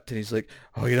shirt's ripped, and he's like,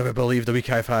 "Oh, you never believe the week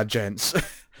I've had, gents.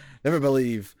 Never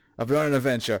believe I've been on an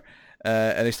adventure."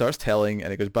 And he starts telling,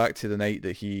 and it goes back to the night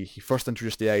that he first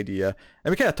introduced the idea,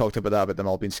 and we kind of talked about that, about them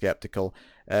all being skeptical.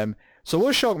 So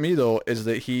what shocked me though is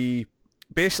that he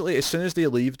basically, as soon as they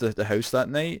leave the house that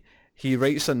night, he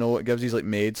writes a note, gives his like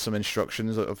maid some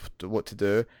instructions of what to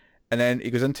do, and then he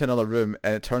goes into another room,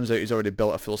 and it turns out he's already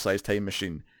built a full-size time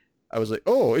machine. I was like,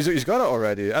 oh, he's got it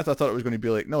already. I thought it was going to be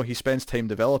like, no, he spends time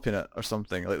developing it or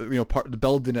something. Like, part of the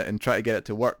building it and try to get it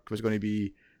to work was going to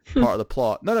be part of the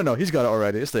plot. No, he's got it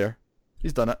already. It's there.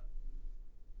 He's done it.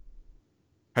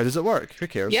 How does it work? Who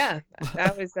cares? Yeah,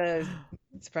 I was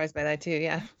surprised by that too.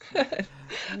 Yeah, I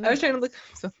was trying to look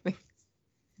up something.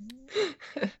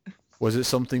 Was it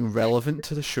something relevant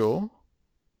to the show?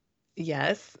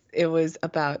 Yes, it was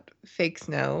about fake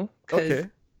snow. Okay.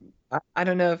 I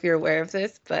don't know if you're aware of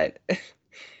this, but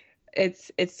it's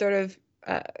sort of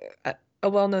a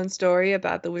well-known story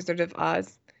about the Wizard of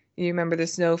Oz. You remember the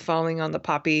snow falling on the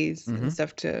poppies and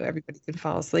stuff to everybody can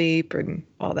fall asleep and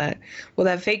all that. Well,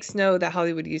 that fake snow that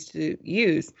Hollywood used to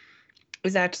use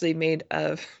was actually made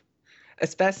of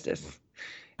asbestos.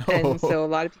 And so a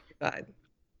lot of people got,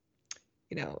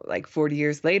 like 40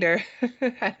 years later,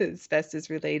 had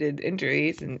asbestos-related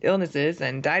injuries and illnesses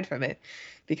and died from it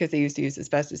because they used to use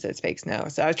asbestos as fake snow.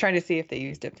 So I was trying to see if they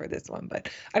used it for this one, but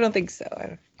I don't think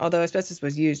so. Although asbestos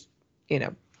was used,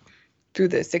 through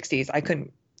the 60s, I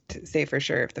couldn't say for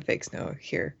sure if the fake snow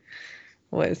here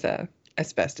was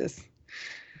asbestos.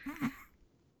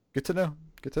 Good to know.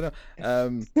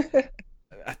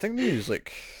 I think they use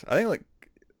like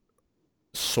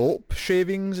soap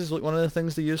shavings is like one of the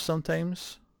things they use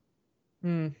sometimes.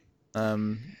 But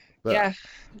yeah,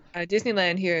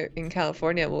 Disneyland here in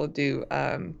California will do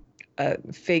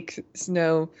fake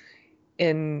snow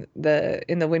in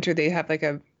the winter. They have like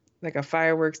a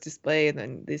fireworks display, and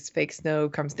then this fake snow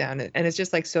comes down, and it's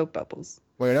just like soap bubbles.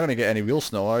 Well, you're not gonna get any real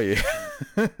snow, are you?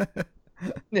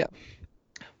 No,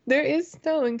 there is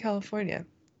snow in California,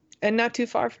 and not too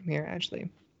far from here, actually.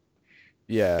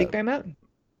 Yeah, Big Bear Mountain.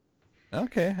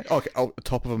 Okay. Oh,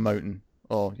 top of a mountain.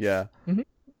 Oh, yeah. Mm-hmm.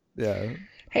 Yeah.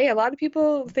 Hey, a lot of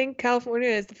people think California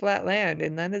is the flat land,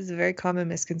 and that is a very common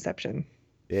misconception.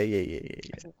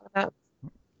 Yeah.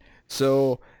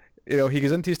 So, he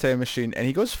goes into his time machine, and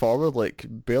he goes forward like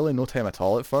barely no time at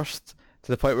all at first,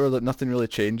 to the point where like nothing really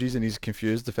changes, and he's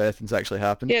confused if anything's actually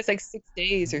happened. Yeah, it's like 6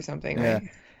 days or something, right?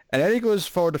 And then he goes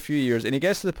forward a few years, and he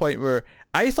gets to the point where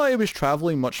I thought he was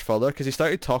traveling much further, because he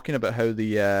started talking about how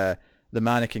the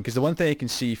mannequin, because the one thing you can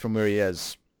see from where he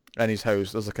is in his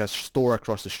house, there's like a store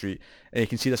across the street, and you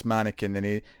can see this mannequin, and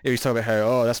he was talking about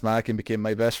how, this mannequin became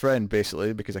my best friend,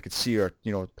 basically, because I could see her,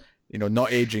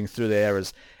 not aging through the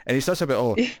eras. And he starts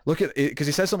about, look at it, because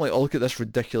he says something like, look at this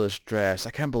ridiculous dress.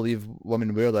 I can't believe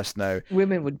women wear this now.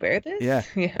 Women would wear this? Yeah.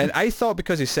 And I thought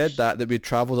because he said that we'd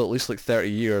traveled at least like 30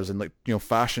 years and like,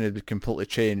 fashion had completely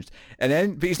changed. And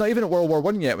then, but he's not even at World War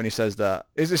I yet when he says that.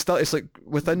 It's like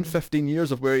within 15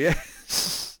 years of where he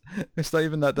is. It's not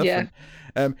even that different.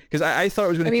 Yeah. Because I thought it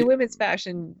was going to women's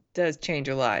fashion does change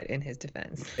a lot in his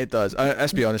defense. It does.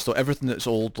 Let's be honest though, everything that's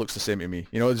old looks the same to me.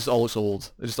 It just all looks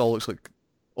old. It just all looks like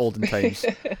olden times.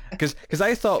 Because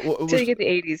I thought Till you get the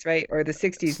 80s, right? Or the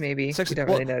 60s maybe. 60, You don't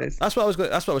well, really notice. that's what I was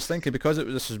that's what I was thinking, because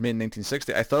this was made in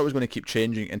 1960. I thought it was going to keep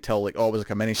changing until like, oh, it was like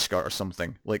a mini skirt or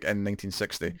something like in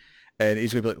 1960, and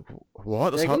he's going to be like,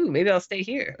 what? That's Like, ooh, maybe I'll stay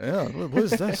here. Yeah, what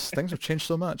is this? Things have changed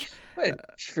so much.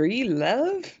 What? Free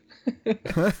love?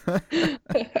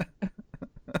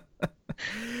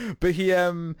 But he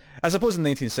I suppose in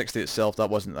 1960 itself that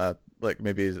wasn't a like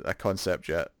maybe a concept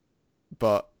yet,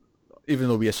 but even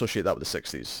though we associate that with the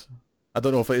 60s, I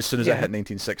don't know if as soon as I hit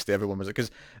 1960 everyone was,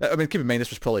 because I mean, keep in mind this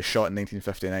was probably shot in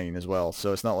 1959 as well,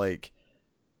 so it's not like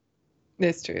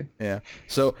That's true. yeah.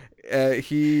 So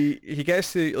he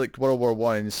gets to like World War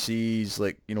One and sees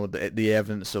like, you know, the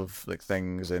evidence of like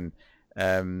things, and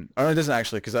or no, it doesn't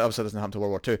actually, because that obviously doesn't happen to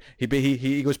World War Two.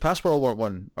 He goes past World War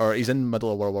One, or he's in the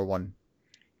middle of World War One,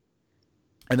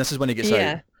 and this is when he gets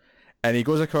out, and he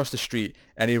goes across the street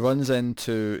and he runs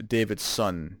into David's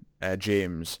son,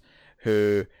 James,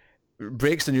 who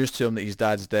breaks the news to him that his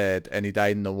dad's dead and he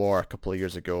died in the war a couple of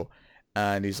years ago.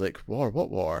 And he's like, war? What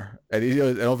war?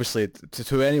 And obviously,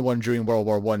 to anyone during World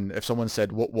War One, if someone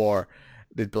said, what war?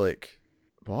 They'd be like,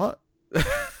 what?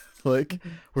 Like,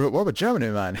 we're at war with Germany,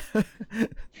 man.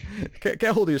 Get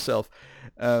a hold of yourself.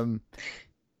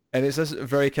 And it's this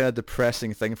very kind of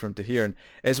depressing thing for him to hear. And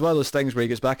it's one of those things where he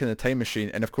gets back in the time machine,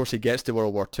 and of course he gets to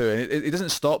World War Two, and it doesn't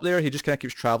stop there. He just kind of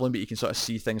keeps traveling, but you can sort of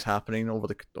see things happening over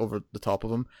the top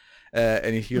of him.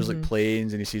 And he hears like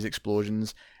planes, and he sees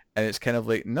explosions, and it's kind of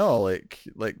like, no, like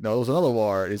no, there was another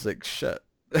war. And he's like, shit.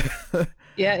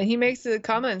 Yeah, and he makes a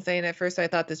comment saying, at first I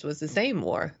thought this was the same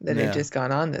war that had just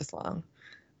gone on this long.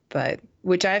 But,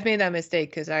 which I've made that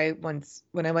mistake, because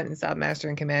when I went and saw Master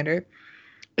and Commander,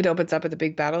 it opens up at the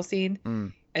big battle scene,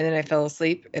 and then I fell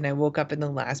asleep, and I woke up in the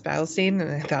last battle scene,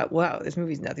 and I thought, wow, this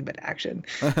movie's nothing but action.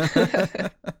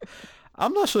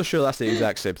 I'm not so sure that's the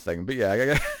exact same thing, but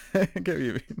yeah, I get what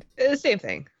you mean. It's the same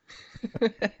thing.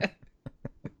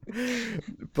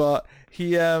 But he,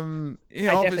 you know,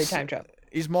 definitely time travel.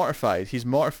 He's mortified. He's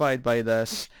mortified by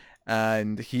this,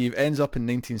 and he ends up in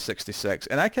 1966.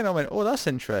 And I kind of went, oh, that's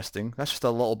interesting. That's just a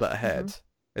little bit ahead.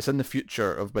 It's in the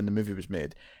future of when the movie was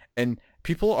made. And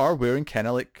people are wearing kind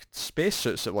of like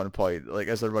spacesuits at one point, like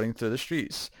as they're running through the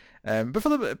streets.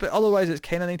 But otherwise it's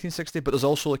kind of 1960, but there's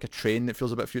also like a train that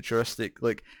feels a bit futuristic.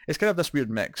 Like it's kind of this weird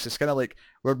mix. It's kind of like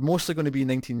we're mostly going to be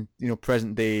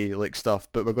present day like stuff,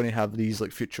 but we're going to have these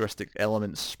like futuristic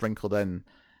elements sprinkled in.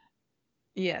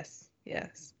 Yes.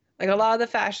 Like a lot of the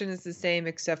fashion is the same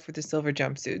except for the silver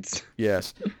jumpsuits.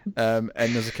 Yes, and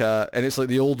there's like and it's like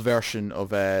the old version of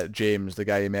James, the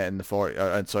guy he met in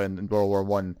the in World War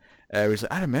One. He's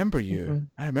like, I remember you.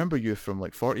 I remember you from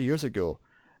like 40 years ago.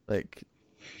 Like,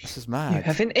 this is mad. You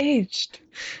haven't aged.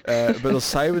 But there's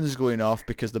sirens going off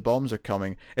because the bombs are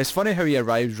coming. It's funny how he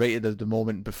arrives right at the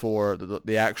moment before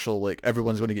the actual like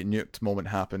everyone's going to get nuked moment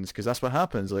happens, because that's what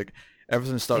happens. Like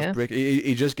everything starts breaking.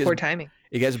 He just gets poor timing.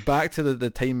 He gets back to the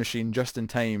time machine just in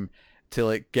time to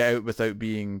like get out without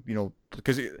being,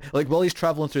 because like while he's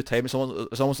traveling through time, it's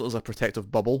almost like there's a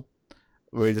protective bubble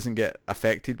where he doesn't get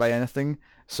affected by anything,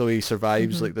 so he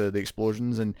survives like the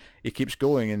explosions, and he keeps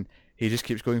going, and he just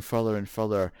keeps going further and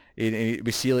further.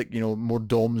 We see like more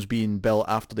domes being built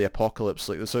after the apocalypse,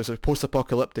 like so it's like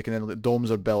post-apocalyptic, and then like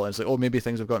domes are built, and it's like, oh, maybe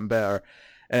things have gotten better,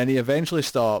 and then he eventually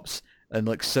stops in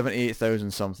like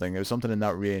 78,000 something. It was something in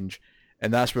that range.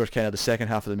 And that's where kind of the second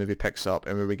half of the movie picks up,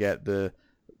 and where we get the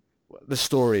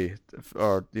story,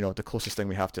 or the closest thing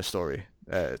we have to a story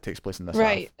takes place in this.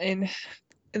 Right, half. and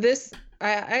this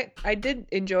I did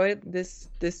enjoy this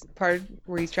part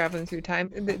where he's traveling through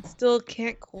time. It still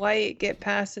can't quite get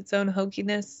past its own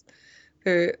hokiness,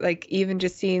 or like even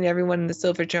just seeing everyone in the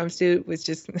silver jumpsuit was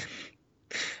just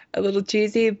a little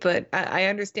cheesy. But I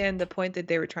understand the point that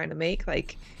they were trying to make.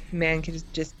 Like, man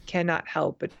just cannot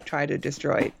help but try to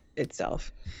destroy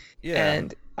itself,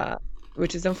 and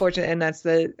which is unfortunate, and that's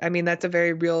a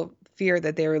very real fear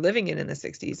that they were living in the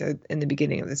 60s, or in the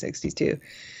beginning of the 60s too.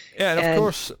 And of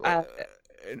course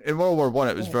in World War One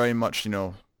it was very much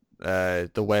the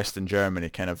West and Germany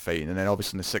kind of fighting, and then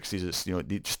obviously in the 60s it's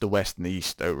just the West and the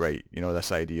East outright,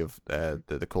 this idea of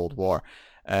the Cold War,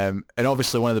 and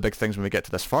obviously one of the big things when we get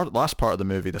to this last part of the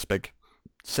movie, this big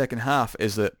second half,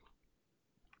 is that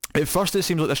at first it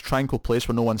seems like this tranquil place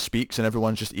where no one speaks and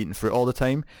everyone's just eating fruit all the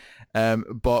time,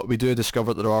 but we do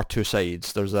discover that there are two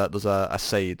sides. There's a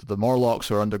side, the Morlocks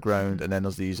who are underground, and then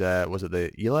there's these was it the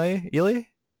Eloi, who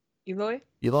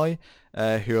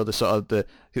are the sort of they're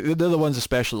the ones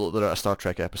especially that are at a Star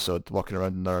Trek episode walking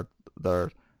around in their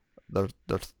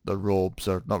robes,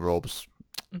 or not robes,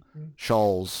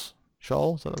 shawls.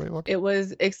 Shawl, is that the right word? It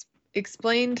was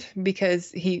explained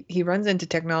because he runs into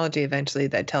technology eventually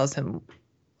that tells him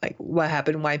like what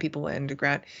happened, why people went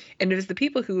underground. And it was the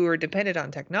people who were dependent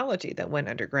on technology that went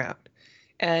underground.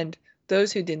 And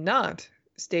those who did not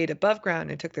stayed above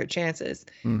ground and took their chances,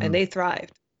 and they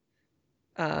thrived.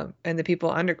 And the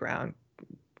people underground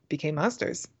became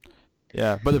monsters.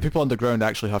 Yeah, but the people underground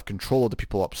actually have control of the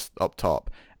people up top,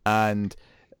 and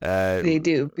they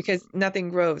do, because nothing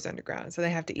grows underground, so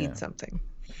they have to eat something.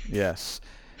 Yes.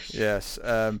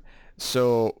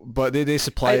 So, but they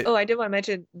supply. I did want to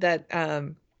mention that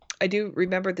I do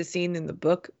remember the scene in the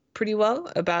book pretty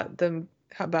well about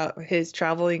his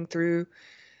traveling through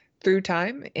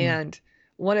time. And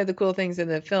one of the cool things in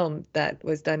the film that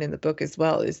was done in the book as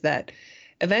well is that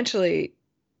eventually,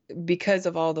 because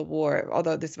of all the war,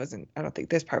 although I don't think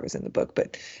this part was in the book,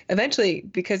 but eventually,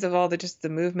 because of all the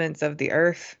movements of the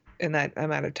earth in that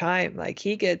amount of time, like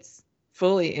he gets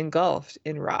fully engulfed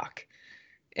in rock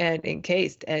and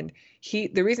encased. And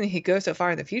the reason he goes so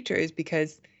far in the future is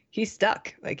because he's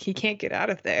stuck. Like he can't get out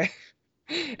of there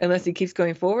unless he keeps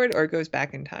going forward or goes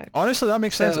back in time. Honestly, that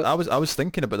makes sense. I was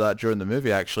thinking about that during the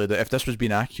movie, actually, that if this was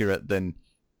being accurate, then,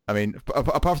 I mean,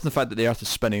 apart from the fact that the Earth is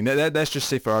spinning, let's just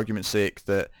say for argument's sake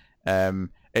that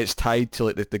it's tied to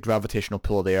like the gravitational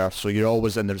pull of the Earth, so you're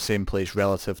always in the same place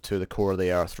relative to the core of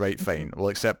the Earth, right? Fine, we'll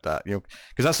accept that, because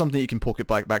that's something you can poke it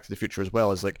back to the future as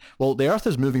well. Is like, well, the Earth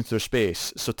is moving through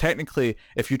space, so technically,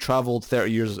 if you traveled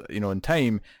 30 years, in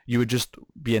time, you would just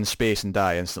be in space and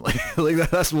die instantly.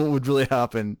 Like that's what would really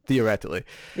happen theoretically.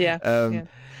 Yeah.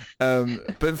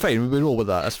 But fine, we roll with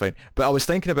that. That's fine. But I was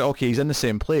thinking about, okay, he's in the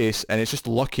same place, and it's just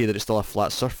lucky that it's still a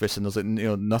flat surface, and there's like,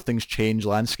 nothing's changed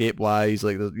landscape wise.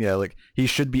 Like, like he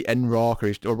should be in rock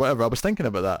or whatever. I was thinking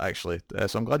about that actually,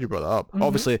 so I'm glad you brought that up.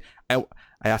 Obviously, I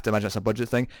have to imagine it's a budget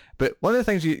thing. But one of the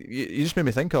things you just made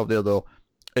me think of there though,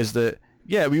 is that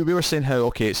we were saying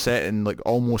how it's set in like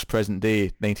almost present day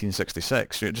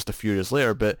 1966, just a few years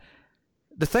later. But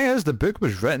the thing is, the book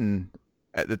was written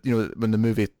at when the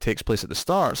movie takes place at the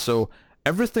start, so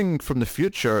everything from the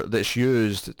future that's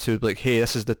used to like, hey,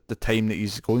 this is the time that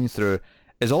he's going through,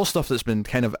 is all stuff that's been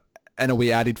kind of in a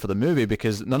way added for the movie,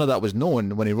 because none of that was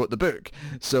known when he wrote the book.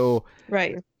 So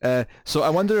right. So I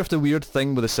wonder if the weird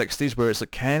thing with the 60s where it's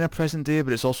like kind of present day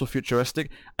but it's also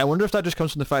futuristic, I wonder if that just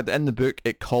comes from the fact that in the book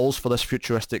it calls for this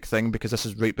futuristic thing because this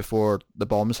is right before the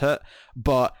bombs hit,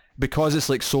 but because it's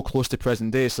like so close to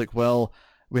present day, it's like, well,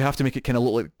 we have to make it kind of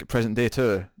look like present day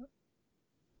too.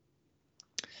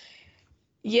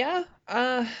 Yeah,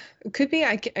 it could be.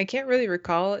 I can't really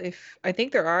recall if I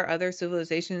think there are other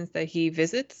civilizations that he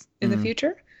visits in the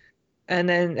future, and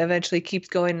then eventually keeps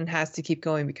going and has to keep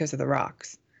going because of the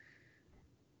rocks.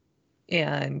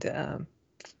 And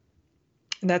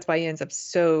that's why he ends up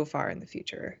so far in the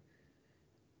future.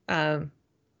 But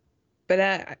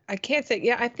I can't say.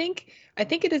 Yeah, I think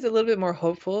it is a little bit more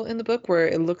hopeful in the book, where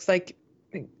it looks like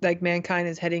mankind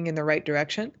is heading in the right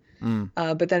direction.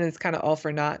 But then it's kind of all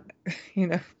for naught,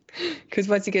 because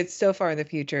once you get so far in the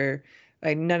future,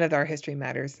 like none of our history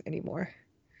matters anymore.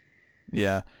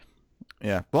 Yeah.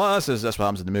 Well, that's what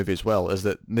happens in the movie as well, is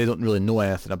that they don't really know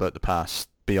anything about the past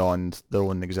beyond their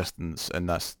own existence, and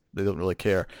they don't really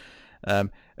care.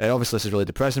 And obviously this is really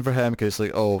depressing for him, because it's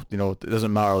like, it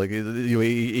doesn't matter. Like,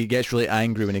 he gets really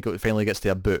angry when he finally gets to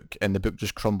a book, and the book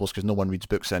just crumbles because no one reads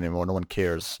books anymore. No one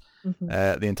cares.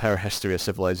 The entire history of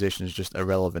civilization is just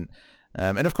irrelevant.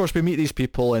 And of course we meet these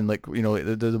people, and like,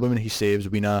 the woman he saves,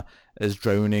 Weena, is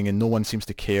drowning, and no one seems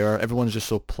to care. Everyone's just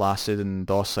so placid and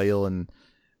docile and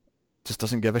just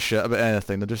doesn't give a shit about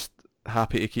anything. They're just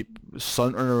happy to keep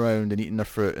sauntering around and eating their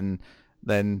fruit and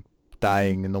then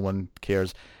dying, and no one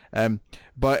cares.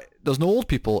 But there's no old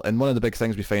people, and one of the big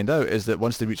things we find out is that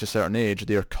once they reach a certain age,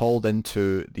 they are called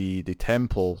into the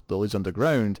temple that leads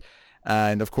underground.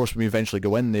 And of course we eventually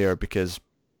go in there, because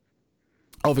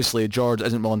obviously George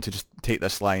isn't willing to just take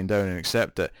this lying down and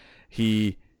accept it.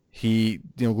 He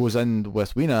goes in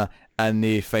with Weena, and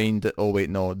they find that, oh wait,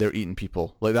 no, they're eating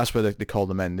people. Like, that's where they call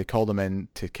them in. They call them in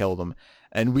to kill them.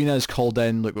 And Weena is called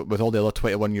in, like, with all the other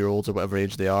 21-year-olds or whatever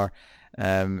age they are.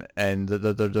 And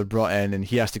they're brought in, and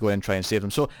he has to go in and try and save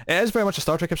them. So it is very much a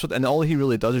Star Trek episode, and all he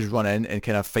really does is run in and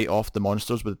kind of fight off the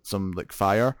monsters with some like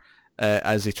fire,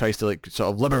 as he tries to like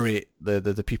sort of liberate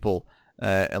the people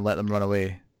and let them run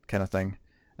away, kind of thing.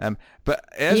 But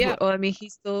well, I mean,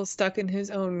 he's still stuck in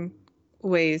his own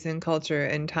ways and culture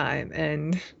and time,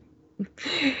 and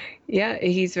yeah,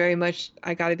 he's very much,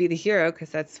 I got to be the hero because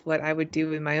that's what I would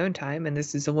do in my own time, and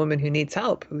this is a woman who needs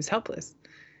help, who's helpless.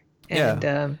 And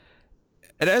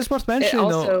it is worth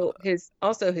mentioning, his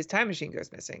time machine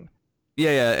goes missing.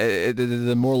 Yeah,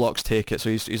 the Morlocks take it, so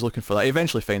he's looking for that. He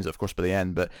eventually finds it, of course, by the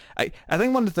end. But I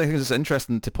think one of the things that's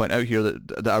interesting to point out here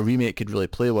that a remake could really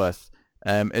play with,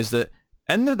 is that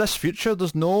in this future,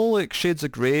 there's no like shades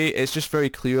of grey. It's just very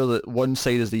clear that one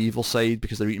side is the evil side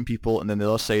because they're eating people, and then the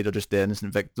other side are just the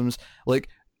innocent victims. Like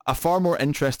a far more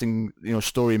interesting,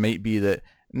 story might be that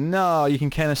no, you can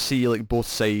kind of see like both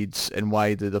sides and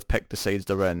why they've picked the sides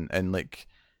they're in, and like,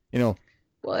 you know.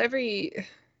 Well, every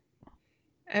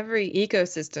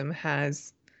ecosystem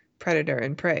has predator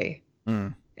and prey.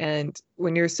 Mm. And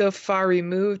when you're so far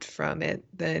removed from it,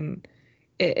 then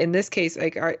in this case,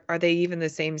 like, are they even the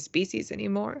same species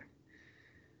anymore?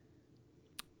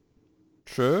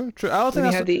 True. I don't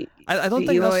When think you that's. have I don't the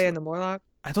think Eloi that's. and the Morlock.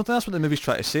 I don't think that's what the movie's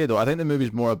trying to say, though. I think the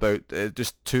movie's more about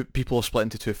just two people split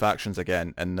into two factions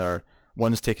again, and they're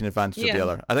one's taking advantage of the Yeah.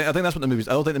 other. I think that's what the movie's.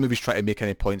 I don't think the movie's trying to make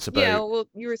any points about. Yeah, well,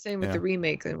 you were saying with Yeah. the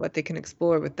remake and what they can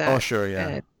explore with that. Oh, sure,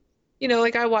 yeah. And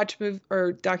like I watch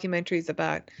or documentaries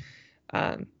about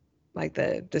like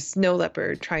the snow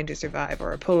leopard trying to survive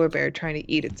or a polar bear trying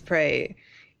to eat its prey.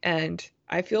 And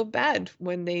I feel bad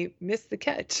when they miss the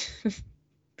catch.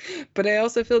 But I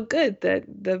also feel good that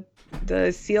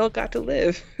the seal got to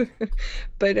live.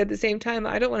 But at the same time,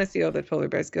 I don't want to see all the polar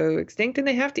bears go extinct, and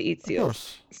they have to eat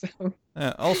seals. Of course. So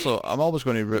Yeah. Also, I'm always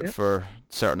going to root for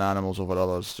certain animals over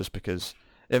others, just because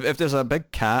if there's a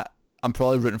big cat, I'm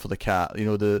probably rooting for the cat.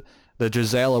 The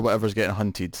Giselle or whatever's getting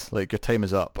hunted. Like your time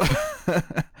is up,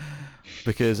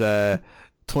 because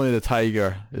Tony the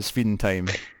tiger is feeding time.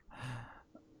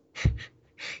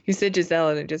 you said Giselle,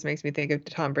 and it just makes me think of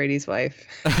Tom Brady's wife,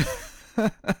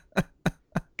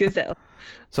 Gazelle.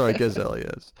 Sorry, Gazelle,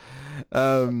 yes.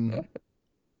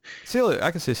 Silly,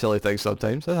 I can say silly things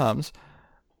sometimes. It happens.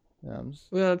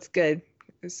 Well, it's good.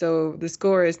 So the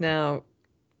score is now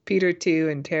Peter 2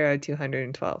 and Tara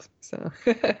 212. So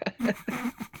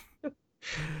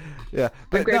Yeah,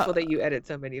 I'm grateful that you edit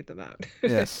so many of them out.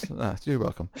 Yes, you're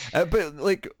welcome. But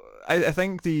like, I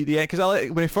think the because I like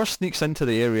when he first sneaks into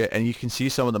the area and you can see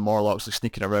some of the Morlocks like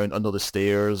sneaking around under the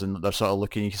stairs and they're sort of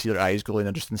looking. You can see their eyes glowing.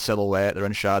 They're just in silhouette. They're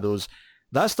in shadows.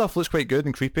 That stuff looks quite good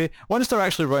and creepy. Once they're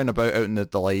actually running about out in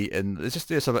the light and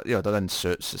it's a bit, they're in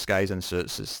suits. This guy's in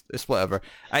suits. It's whatever.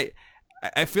 I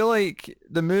feel like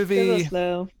the movie They're a little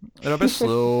slow. They're a bit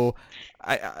slow.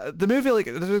 The movie, like,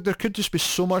 there could just be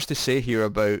so much to say here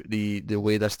about the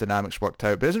way this dynamics worked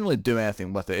out, but it doesn't really do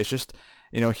anything with it. It's just,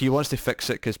 he wants to fix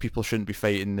it because people shouldn't be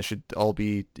fighting. They should all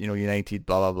be, united,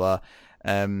 blah, blah,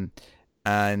 blah.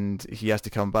 And he has to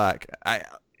come back.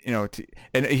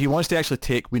 And he wants to actually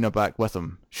take Weena back with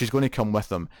him. She's going to come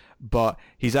with him, but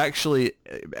he's actually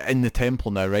in the temple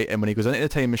now, right? And when he goes into the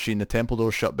time machine, the temple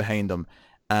door's shut behind him.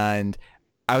 And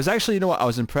I was actually, I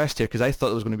was impressed here because I thought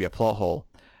there was going to be a plot hole.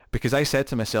 Because I said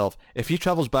to myself, if he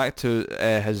travels back to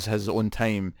his own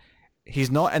time,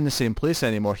 he's not in the same place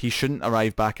anymore. He shouldn't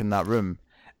arrive back in that room.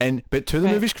 But to the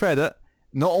movie's credit,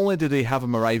 not only do they have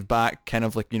him arrive back kind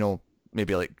of like,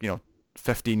 maybe like,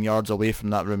 15 yards away from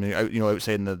that room,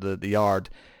 outside in the yard,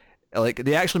 like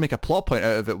they actually make a plot point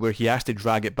out of it where he has to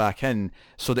drag it back in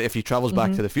so that if he travels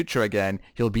back to the future again,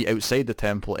 he'll be outside the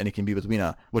temple and he can be with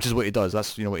Weena, which is what he does.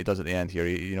 That's what he does at the end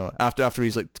here. After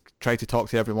he's like tried to talk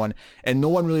to everyone and no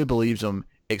one really believes him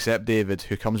except David,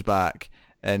 who comes back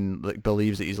and like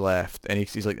believes that he's left, and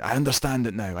he's like, I understand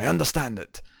it now. I understand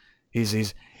it.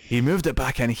 He moved it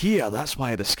back in here. That's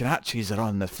why the scratches are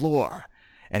on the floor,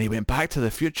 and he went back to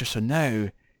the future. So now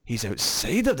he's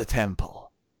outside of the temple.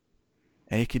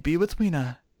 And he could be with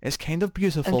Weena. It's kind of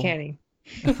beautiful. Uncanny.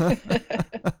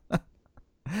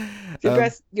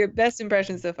 Your best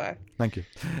impression so far. Thank you.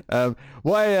 So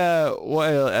what I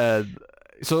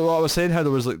was saying, how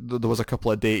there was a couple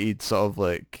of dated sort of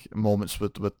like moments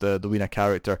with the Weena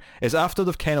character is after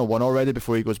they've kind of won already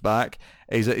before he goes back.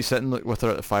 He's sitting with her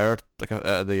at the fire, like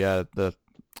at the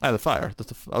fire. I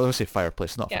was gonna say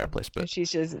fireplace, not fireplace, but she's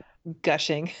just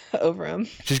gushing over him.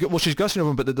 She's gushing over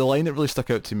him, but the line that really stuck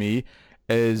out to me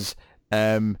is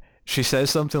she says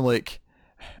something like,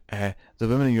 the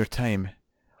women in your time,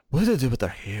 what do they do with their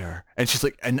hair? And she's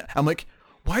like, and I'm like,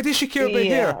 why does she care about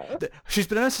hair? She's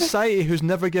been in a society who's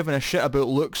never given a shit about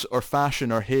looks or fashion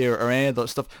or hair or any of that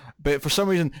stuff. But for some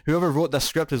reason, whoever wrote this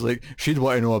script is like, she'd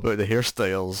want to know about the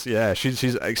hairstyles. Yeah,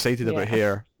 she's excited about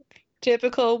hair.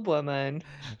 Typical woman.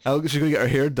 She's going to get her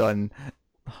hair done.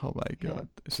 Oh my God.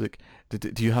 It's like,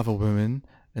 do you have a woman?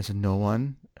 Is it no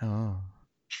one? Oh.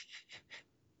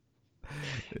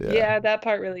 Yeah, that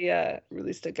part really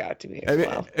stuck out to me as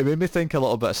well. It made me think a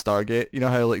little bit of Stargate. You know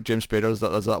how like James Spader's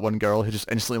there's that one girl who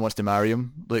just instantly wants to marry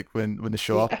him, like when they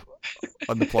show up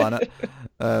on the planet.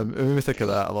 It made me think of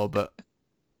that a little bit.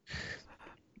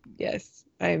 Yes.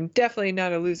 I'm definitely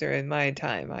not a loser in my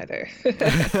time either.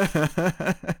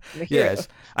 Yes,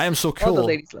 I am so All the cool.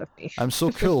 ladies love me. I'm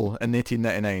so cool in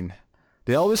 1899.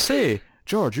 They always say,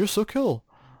 George, you're so cool.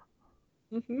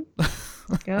 Hmm.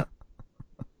 Yeah.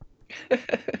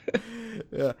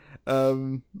 Yeah.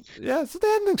 Yeah, so the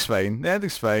ending's fine. The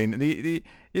ending's fine. The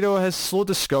his slow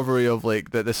discovery of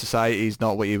like that the society is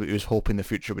not what he was hoping the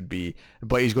future would be,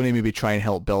 but he's going to maybe try and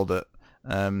help build it.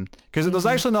 Because there's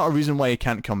actually not a reason why he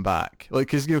can't come back.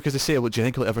 Like, because they say, well, do you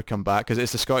think he'll ever come back? Because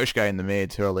it's the Scottish guy and the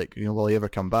maid who are like, will he ever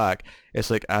come back? It's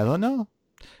like, I don't know.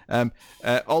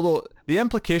 Although the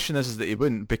implication is that he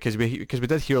wouldn't, because we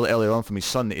did hear earlier on from his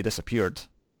son that he disappeared.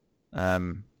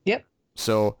 Yep.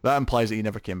 So that implies that he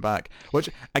never came back, which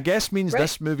I guess means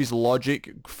this movie's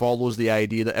logic follows the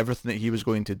idea that everything that he was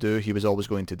going to do, he was always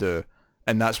going to do,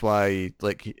 and that's why,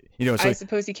 like, it's I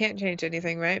suppose he can't change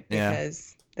anything, right?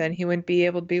 Because then he wouldn't be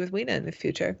able to be with Weena in the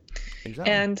future.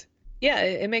 Exactly. And yeah,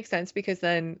 it makes sense because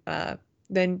then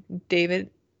David,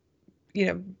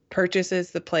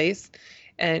 purchases the place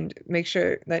and makes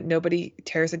sure that nobody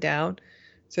tears it down,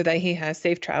 so that he has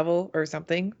safe travel or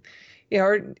something.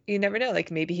 Or you never know,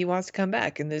 like maybe he wants to come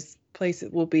back and this place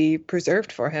will be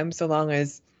preserved for him so long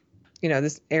as,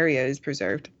 this area is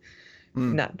preserved,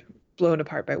 not blown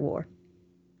apart by war.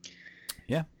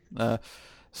 Yeah.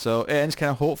 So it ends kind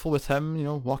of hopeful with him,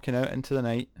 walking out into the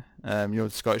night, the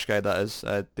Scottish guy that is,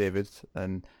 David,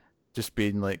 and just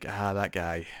being like, that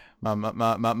guy, my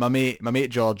mate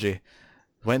Georgie,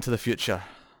 went to the future.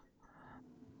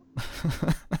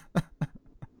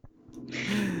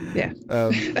 Yeah.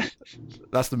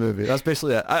 That's the movie. That's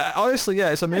basically it. Honestly, yeah,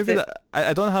 it's a movie that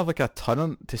I don't have like a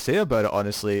ton to say about it,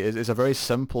 honestly. It's a very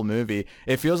simple movie.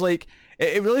 It feels like,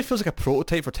 it really feels like a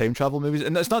prototype for time travel movies.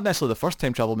 And it's not necessarily the first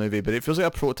time travel movie, but it feels like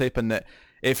a prototype in that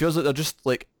it feels like they're just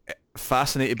like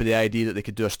fascinated by the idea that they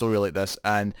could do a story like this,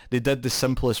 and they did the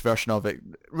simplest version of it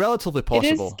relatively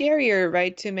possible. It is scarier,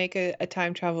 right, to make a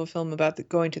time travel film about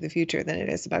going to the future than it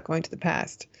is about going to the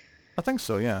past. I think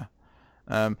so, yeah.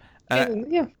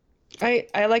 Yeah,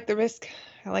 I like the risk.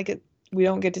 I like it. We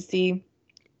don't get to see.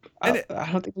 I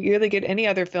don't think we really get any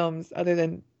other films other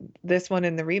than this one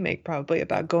and the remake, probably,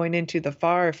 about going into the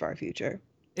far, far future.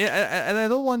 Yeah, and I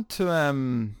don't want to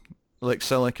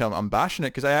sound like I'm bashing it,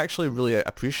 because I actually really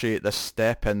appreciate this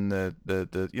step in the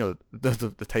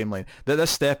timeline.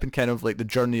 This step in kind of like the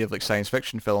journey of like science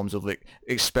fiction films, of like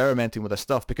experimenting with this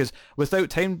stuff, because without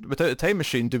a time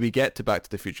machine, do we get to Back to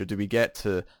the Future? Do we get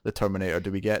to the Terminator?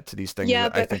 Do we get to these things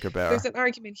that I think are better? There's an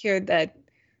argument here that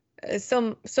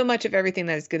so much of everything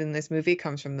that is good in this movie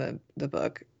comes from the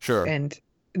book. Sure. And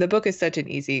the book is such an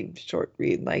easy short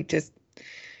read. Like, just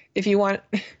if you want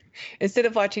instead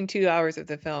of watching 2 hours of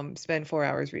the film, spend 4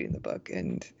 hours reading the book,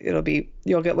 and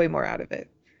you'll get way more out of it.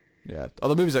 Yeah. Oh,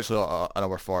 the movie's actually an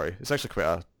hour 40. It's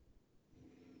actually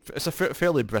it's a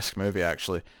fairly brisk movie,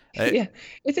 actually. Yeah,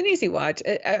 it's an easy watch.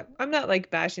 I'm not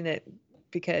like bashing it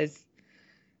because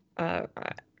I'm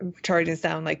trying to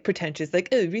sound like pretentious, like,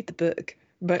 oh, read the book.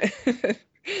 But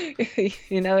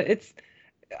it's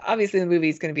obviously the movie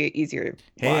is going to be easier.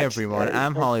 Hey everyone,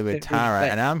 I'm Hollywood Tara,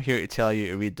 and I'm here to tell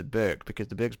you to read the book because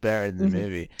the book's better than the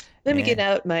movie. Let me get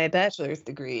out my bachelor's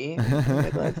degree.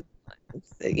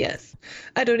 Yes,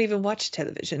 I don't even watch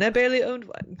television. I barely owned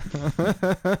one.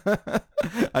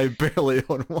 I barely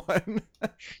own one.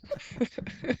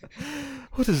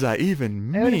 What does that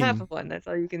even mean? I own half of one. That's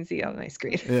all you can see on my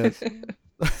screen. Yes.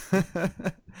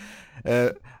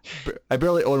 I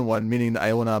barely own one, meaning that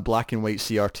I own a black and white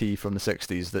CRT from the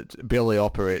 60s that barely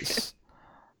operates.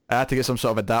 I had to get some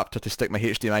sort of adapter to stick my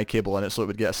HDMI cable in it so it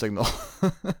would get a signal.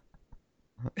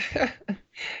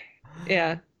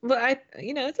 Yeah. Well,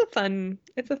 it's a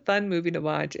fun movie to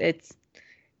watch. It's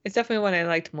definitely one I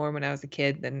liked more when I was a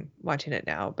kid than watching it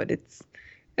now, but it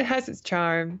has its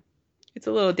charm. It's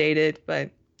a little dated,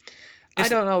 but I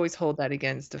don't always hold that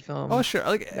against a film. Oh sure,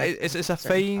 like it's a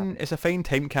fine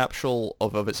time capsule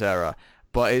of its era,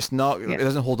 but it's not. It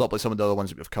doesn't hold up like some of the other ones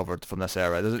that we've covered from this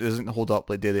era. It doesn't hold up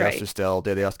like Day the Earth Stood Still,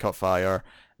 Day the Earth Caught Fire,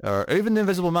 or even The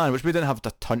Invisible Man, which we didn't have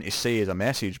a ton to say as a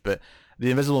message. But The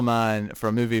Invisible Man, for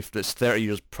a movie that's 30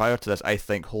 years prior to this, I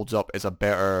think holds up as a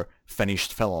better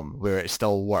finished film where it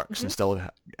still works and still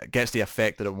gets the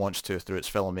effect that it wants to through its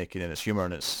filmmaking and its humor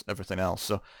and its everything else.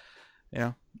 So,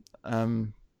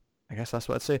 I guess that's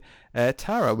what I'd say.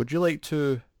 Tara, would you like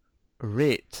to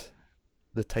rate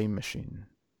The Time Machine?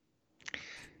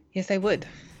 Yes, I would.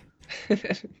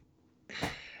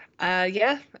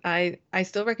 Yeah, I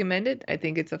still recommend it. I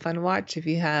think it's a fun watch if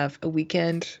you have a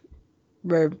weekend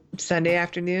or Sunday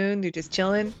afternoon, you're just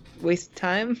chilling, waste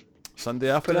time. Sunday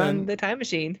afternoon. Put on The Time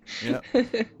Machine. Yeah. I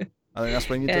think that's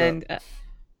when you do it.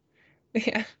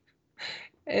 Yeah.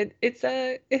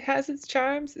 It has its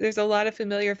charms. There's a lot of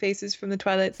familiar faces from the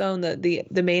Twilight Zone.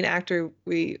 The main actor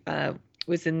we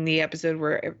was in the episode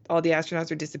where all the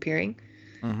astronauts are disappearing.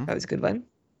 Mm-hmm. That was a good one.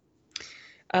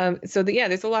 Yeah,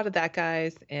 there's a lot of that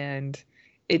guys, and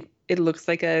it looks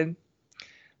like a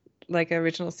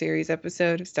original series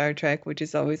episode of Star Trek, which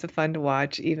is always a fun to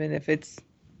watch, even if it's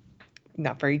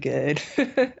not very good.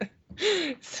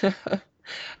 So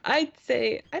I'd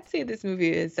say this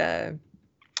movie is a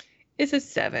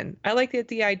 7. I like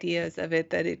the ideas of it,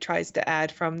 that it tries to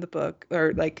add from the book,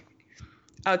 or like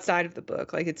outside of the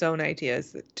book, like its own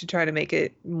ideas to try to make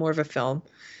it more of a film.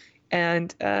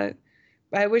 And I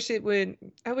wish it was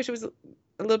a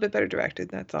little bit better directed.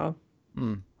 That's all.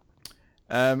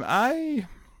 I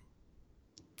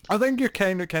think you're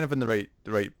kind of in the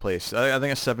right place. I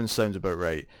think a 7 sounds about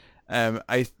right.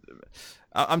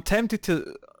 I'm tempted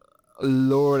to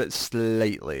lower it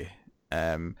slightly.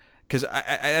 Because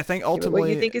I think ultimately What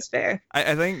you think is fair?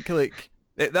 I think like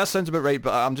that sounds about right,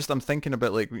 but I'm thinking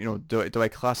about, like, do I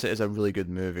class it as a really good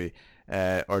movie,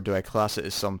 or do I class it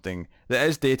as something that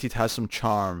is dated, has some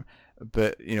charm,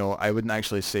 but I wouldn't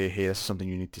actually say, hey, this is something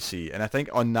you need to see. And I think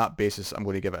on that basis, I'm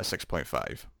going to give it a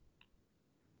 6.5.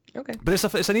 Okay. But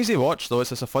it's an easy watch though. It's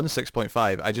just a fun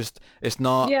 6.5. It's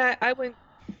not. Yeah, I wouldn't.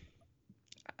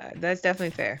 That's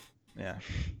definitely fair. Yeah.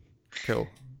 Cool.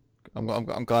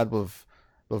 I'm glad we've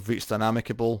reached an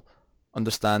amicable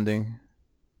understanding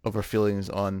of our feelings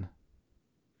on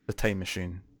the time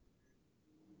machine.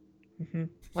 Mm-hmm.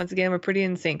 Once again, we're pretty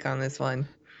in sync on this one.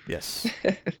 Yes.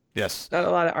 Yes. Not a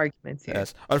lot of arguments here.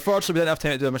 Yes. Unfortunately, we didn't have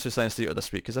time to do a Mystery Science Theater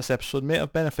this week because this episode may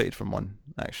have benefited from one,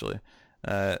 actually.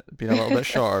 Being a little bit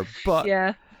shorter, but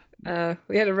yeah,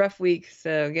 we had a rough week,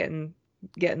 so getting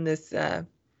this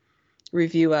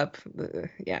review up,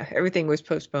 yeah, everything was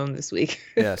postponed this week.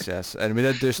 yes, and we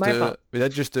did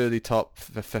just do the top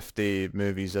 50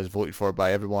 movies as voted for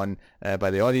by everyone, by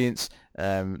the audience.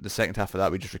 The second half of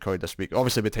that we just recorded this week.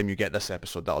 Obviously, by the time you get this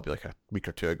episode, that'll be like a week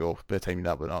or two ago. By the time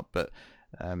that went up, but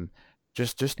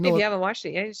just know, if you haven't watched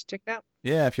it yet, just check it out.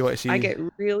 Yeah, if you want to see, I get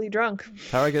really drunk.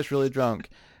 Tara gets really drunk.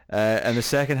 And the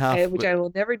second half, which I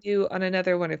will never do on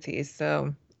another one of these.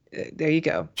 So there you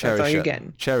go. That's all you're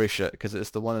getting. Cherish it, because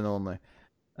it's the one and only.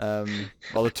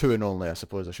 Well, the two and only, I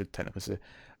suppose I should technically say.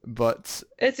 But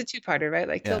it's a two-parter, right?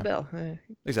 Like Kill Bill.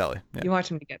 Exactly. Yeah. You watch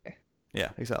them together. Yeah,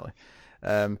 exactly.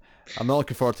 I'm not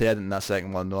looking forward to editing that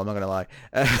second one, though. I'm not gonna lie.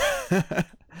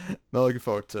 Not looking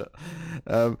forward to it.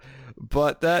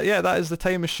 But yeah, that is The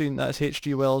Time Machine. That is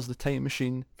H.G. Wells' The Time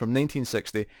Machine from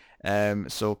 1960.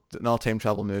 So another time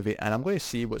travel movie, and I'm going to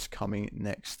see what's coming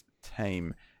next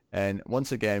time. And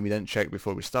once again, we didn't check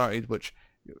before we started, which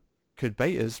could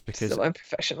bite us because so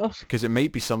unprofessional. Because it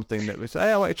might be something that was,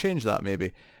 hey, I want to change that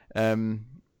maybe.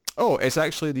 Oh, it's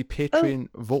actually the Patreon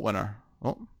vote winner.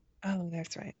 Oh,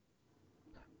 that's right.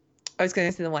 I was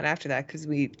going to say the one after that because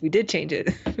we did change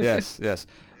it. yes.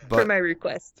 But, for my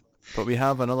request. But we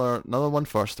have another one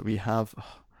first. We have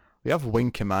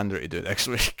Wing Commander to do next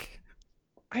week.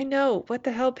 I know. What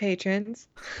the hell, patrons?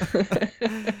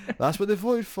 That's what they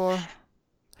voted for.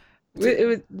 It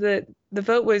was the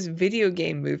vote was video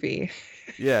game movie.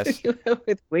 Yes.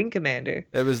 With Wing Commander.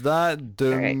 It was that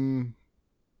Doom. Right.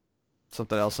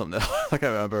 Something else. I can't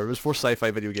remember. It was 4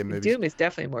 sci-fi video game movies. Doom is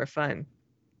definitely more fun.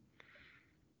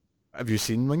 Have you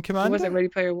seen Wing Commander? It wasn't Ready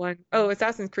Player One. Oh,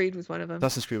 Assassin's Creed was one of them.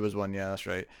 Assassin's Creed was one. Yeah, that's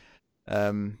right.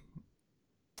 I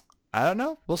don't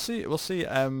know. We'll see.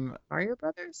 Mario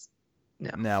Brothers? No.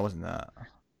 No, it wasn't that.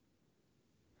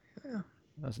 Oh.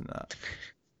 It wasn't that.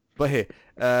 But hey,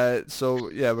 so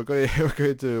yeah, we're going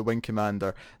to do Wing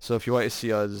Commander. So if you want to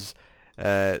see us,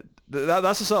 that's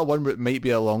the sort of one where it might be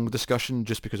a long discussion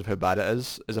just because of how bad it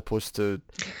is, as opposed to,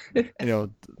 the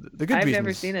good I've reasons.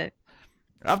 never seen it.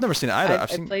 I've never seen it either.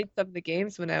 I played some of the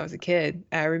games when I was a kid.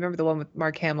 I remember the one with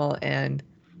Mark Hamill and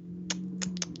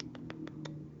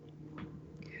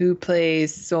who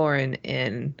plays Soren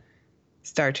in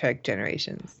Star Trek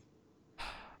Generations.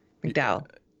 McDowell.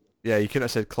 Yeah, you could have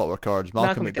said Clockwork Orange.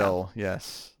 Malcolm McDowell.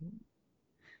 Yes.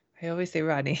 I always say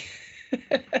Rodney.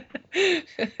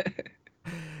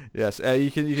 Yes,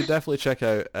 you can definitely check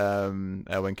out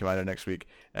Wing Commander next week,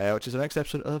 which is the next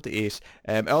episode of The Ace.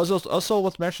 Also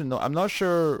worth mentioning though, I'm not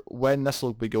sure when this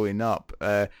will be going up,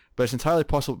 but it's entirely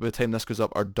possible by the time this goes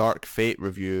up, our Dark Fate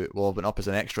review will have been up as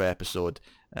an extra episode.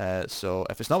 So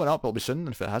if it's not been up, it'll be soon, and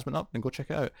if it has been up, then go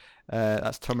check it out.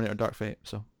 That's Terminator Dark Fate.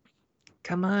 So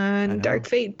come on, Dark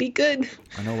Fate, be good.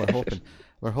 I know, we're hoping.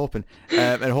 We're hoping.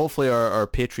 And hopefully our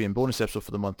Patreon bonus episode for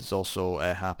the month has also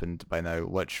happened by now,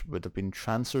 which would have been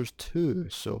Trancers 2.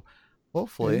 So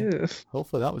hopefully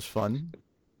that was fun.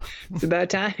 It's about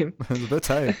time. It's about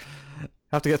time.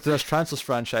 Have to get through this Transfers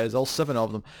franchise, all 7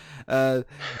 of them.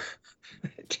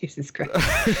 Jesus Christ.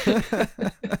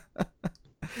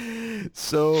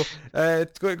 So go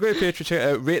to Patreon, check it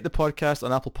out. Rate the podcast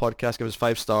on Apple Podcasts, give us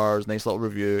 5 stars, nice little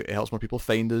review. It helps more people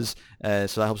find us,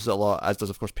 so that helps us a lot, as does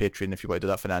of course Patreon if you want to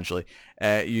do that financially.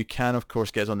 You can of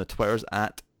course get us on the Twitters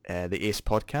at the Ace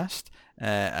Podcast,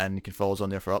 and you can follow us on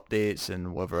there for updates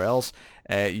and whatever else.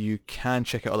 You can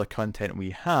check out other content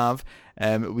we have.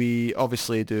 We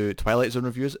obviously do Twilight Zone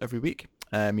reviews every week.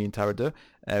 Me and Tara do.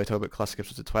 We talk about classic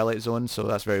episodes of Twilight Zone, so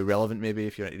that's very relevant maybe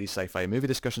if you're into these sci-fi movie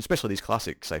discussions, especially these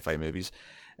classic sci-fi movies.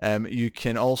 You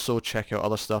can also check out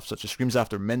other stuff such as Screams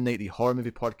After Midnight, the horror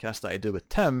movie podcast that I do with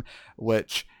Tim,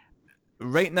 which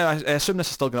right now, I assume this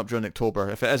is still going up during October.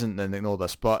 If it isn't, then ignore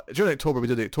this. But during October, we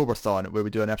do the October-thon, where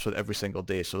we do an episode every single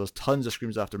day. So there's tons of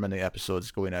Screams After Midnight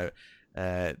episodes going out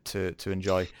to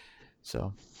enjoy.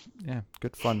 So, yeah,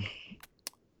 good fun.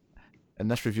 And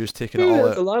this review's taken all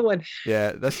out. A long one.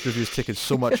 Yeah, this review's taken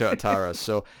so much out of Tara.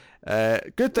 So,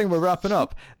 good thing we're wrapping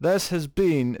up. This has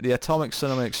been the Atomic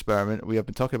Cinema Experiment. We have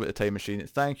been talking about the Time Machine.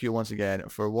 Thank you once again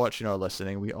for watching or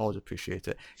listening. We always appreciate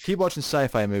it. Keep watching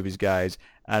sci-fi movies, guys.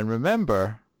 And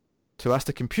remember to ask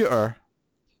the computer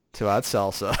to add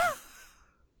salsa.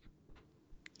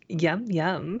 Yum,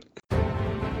 yum.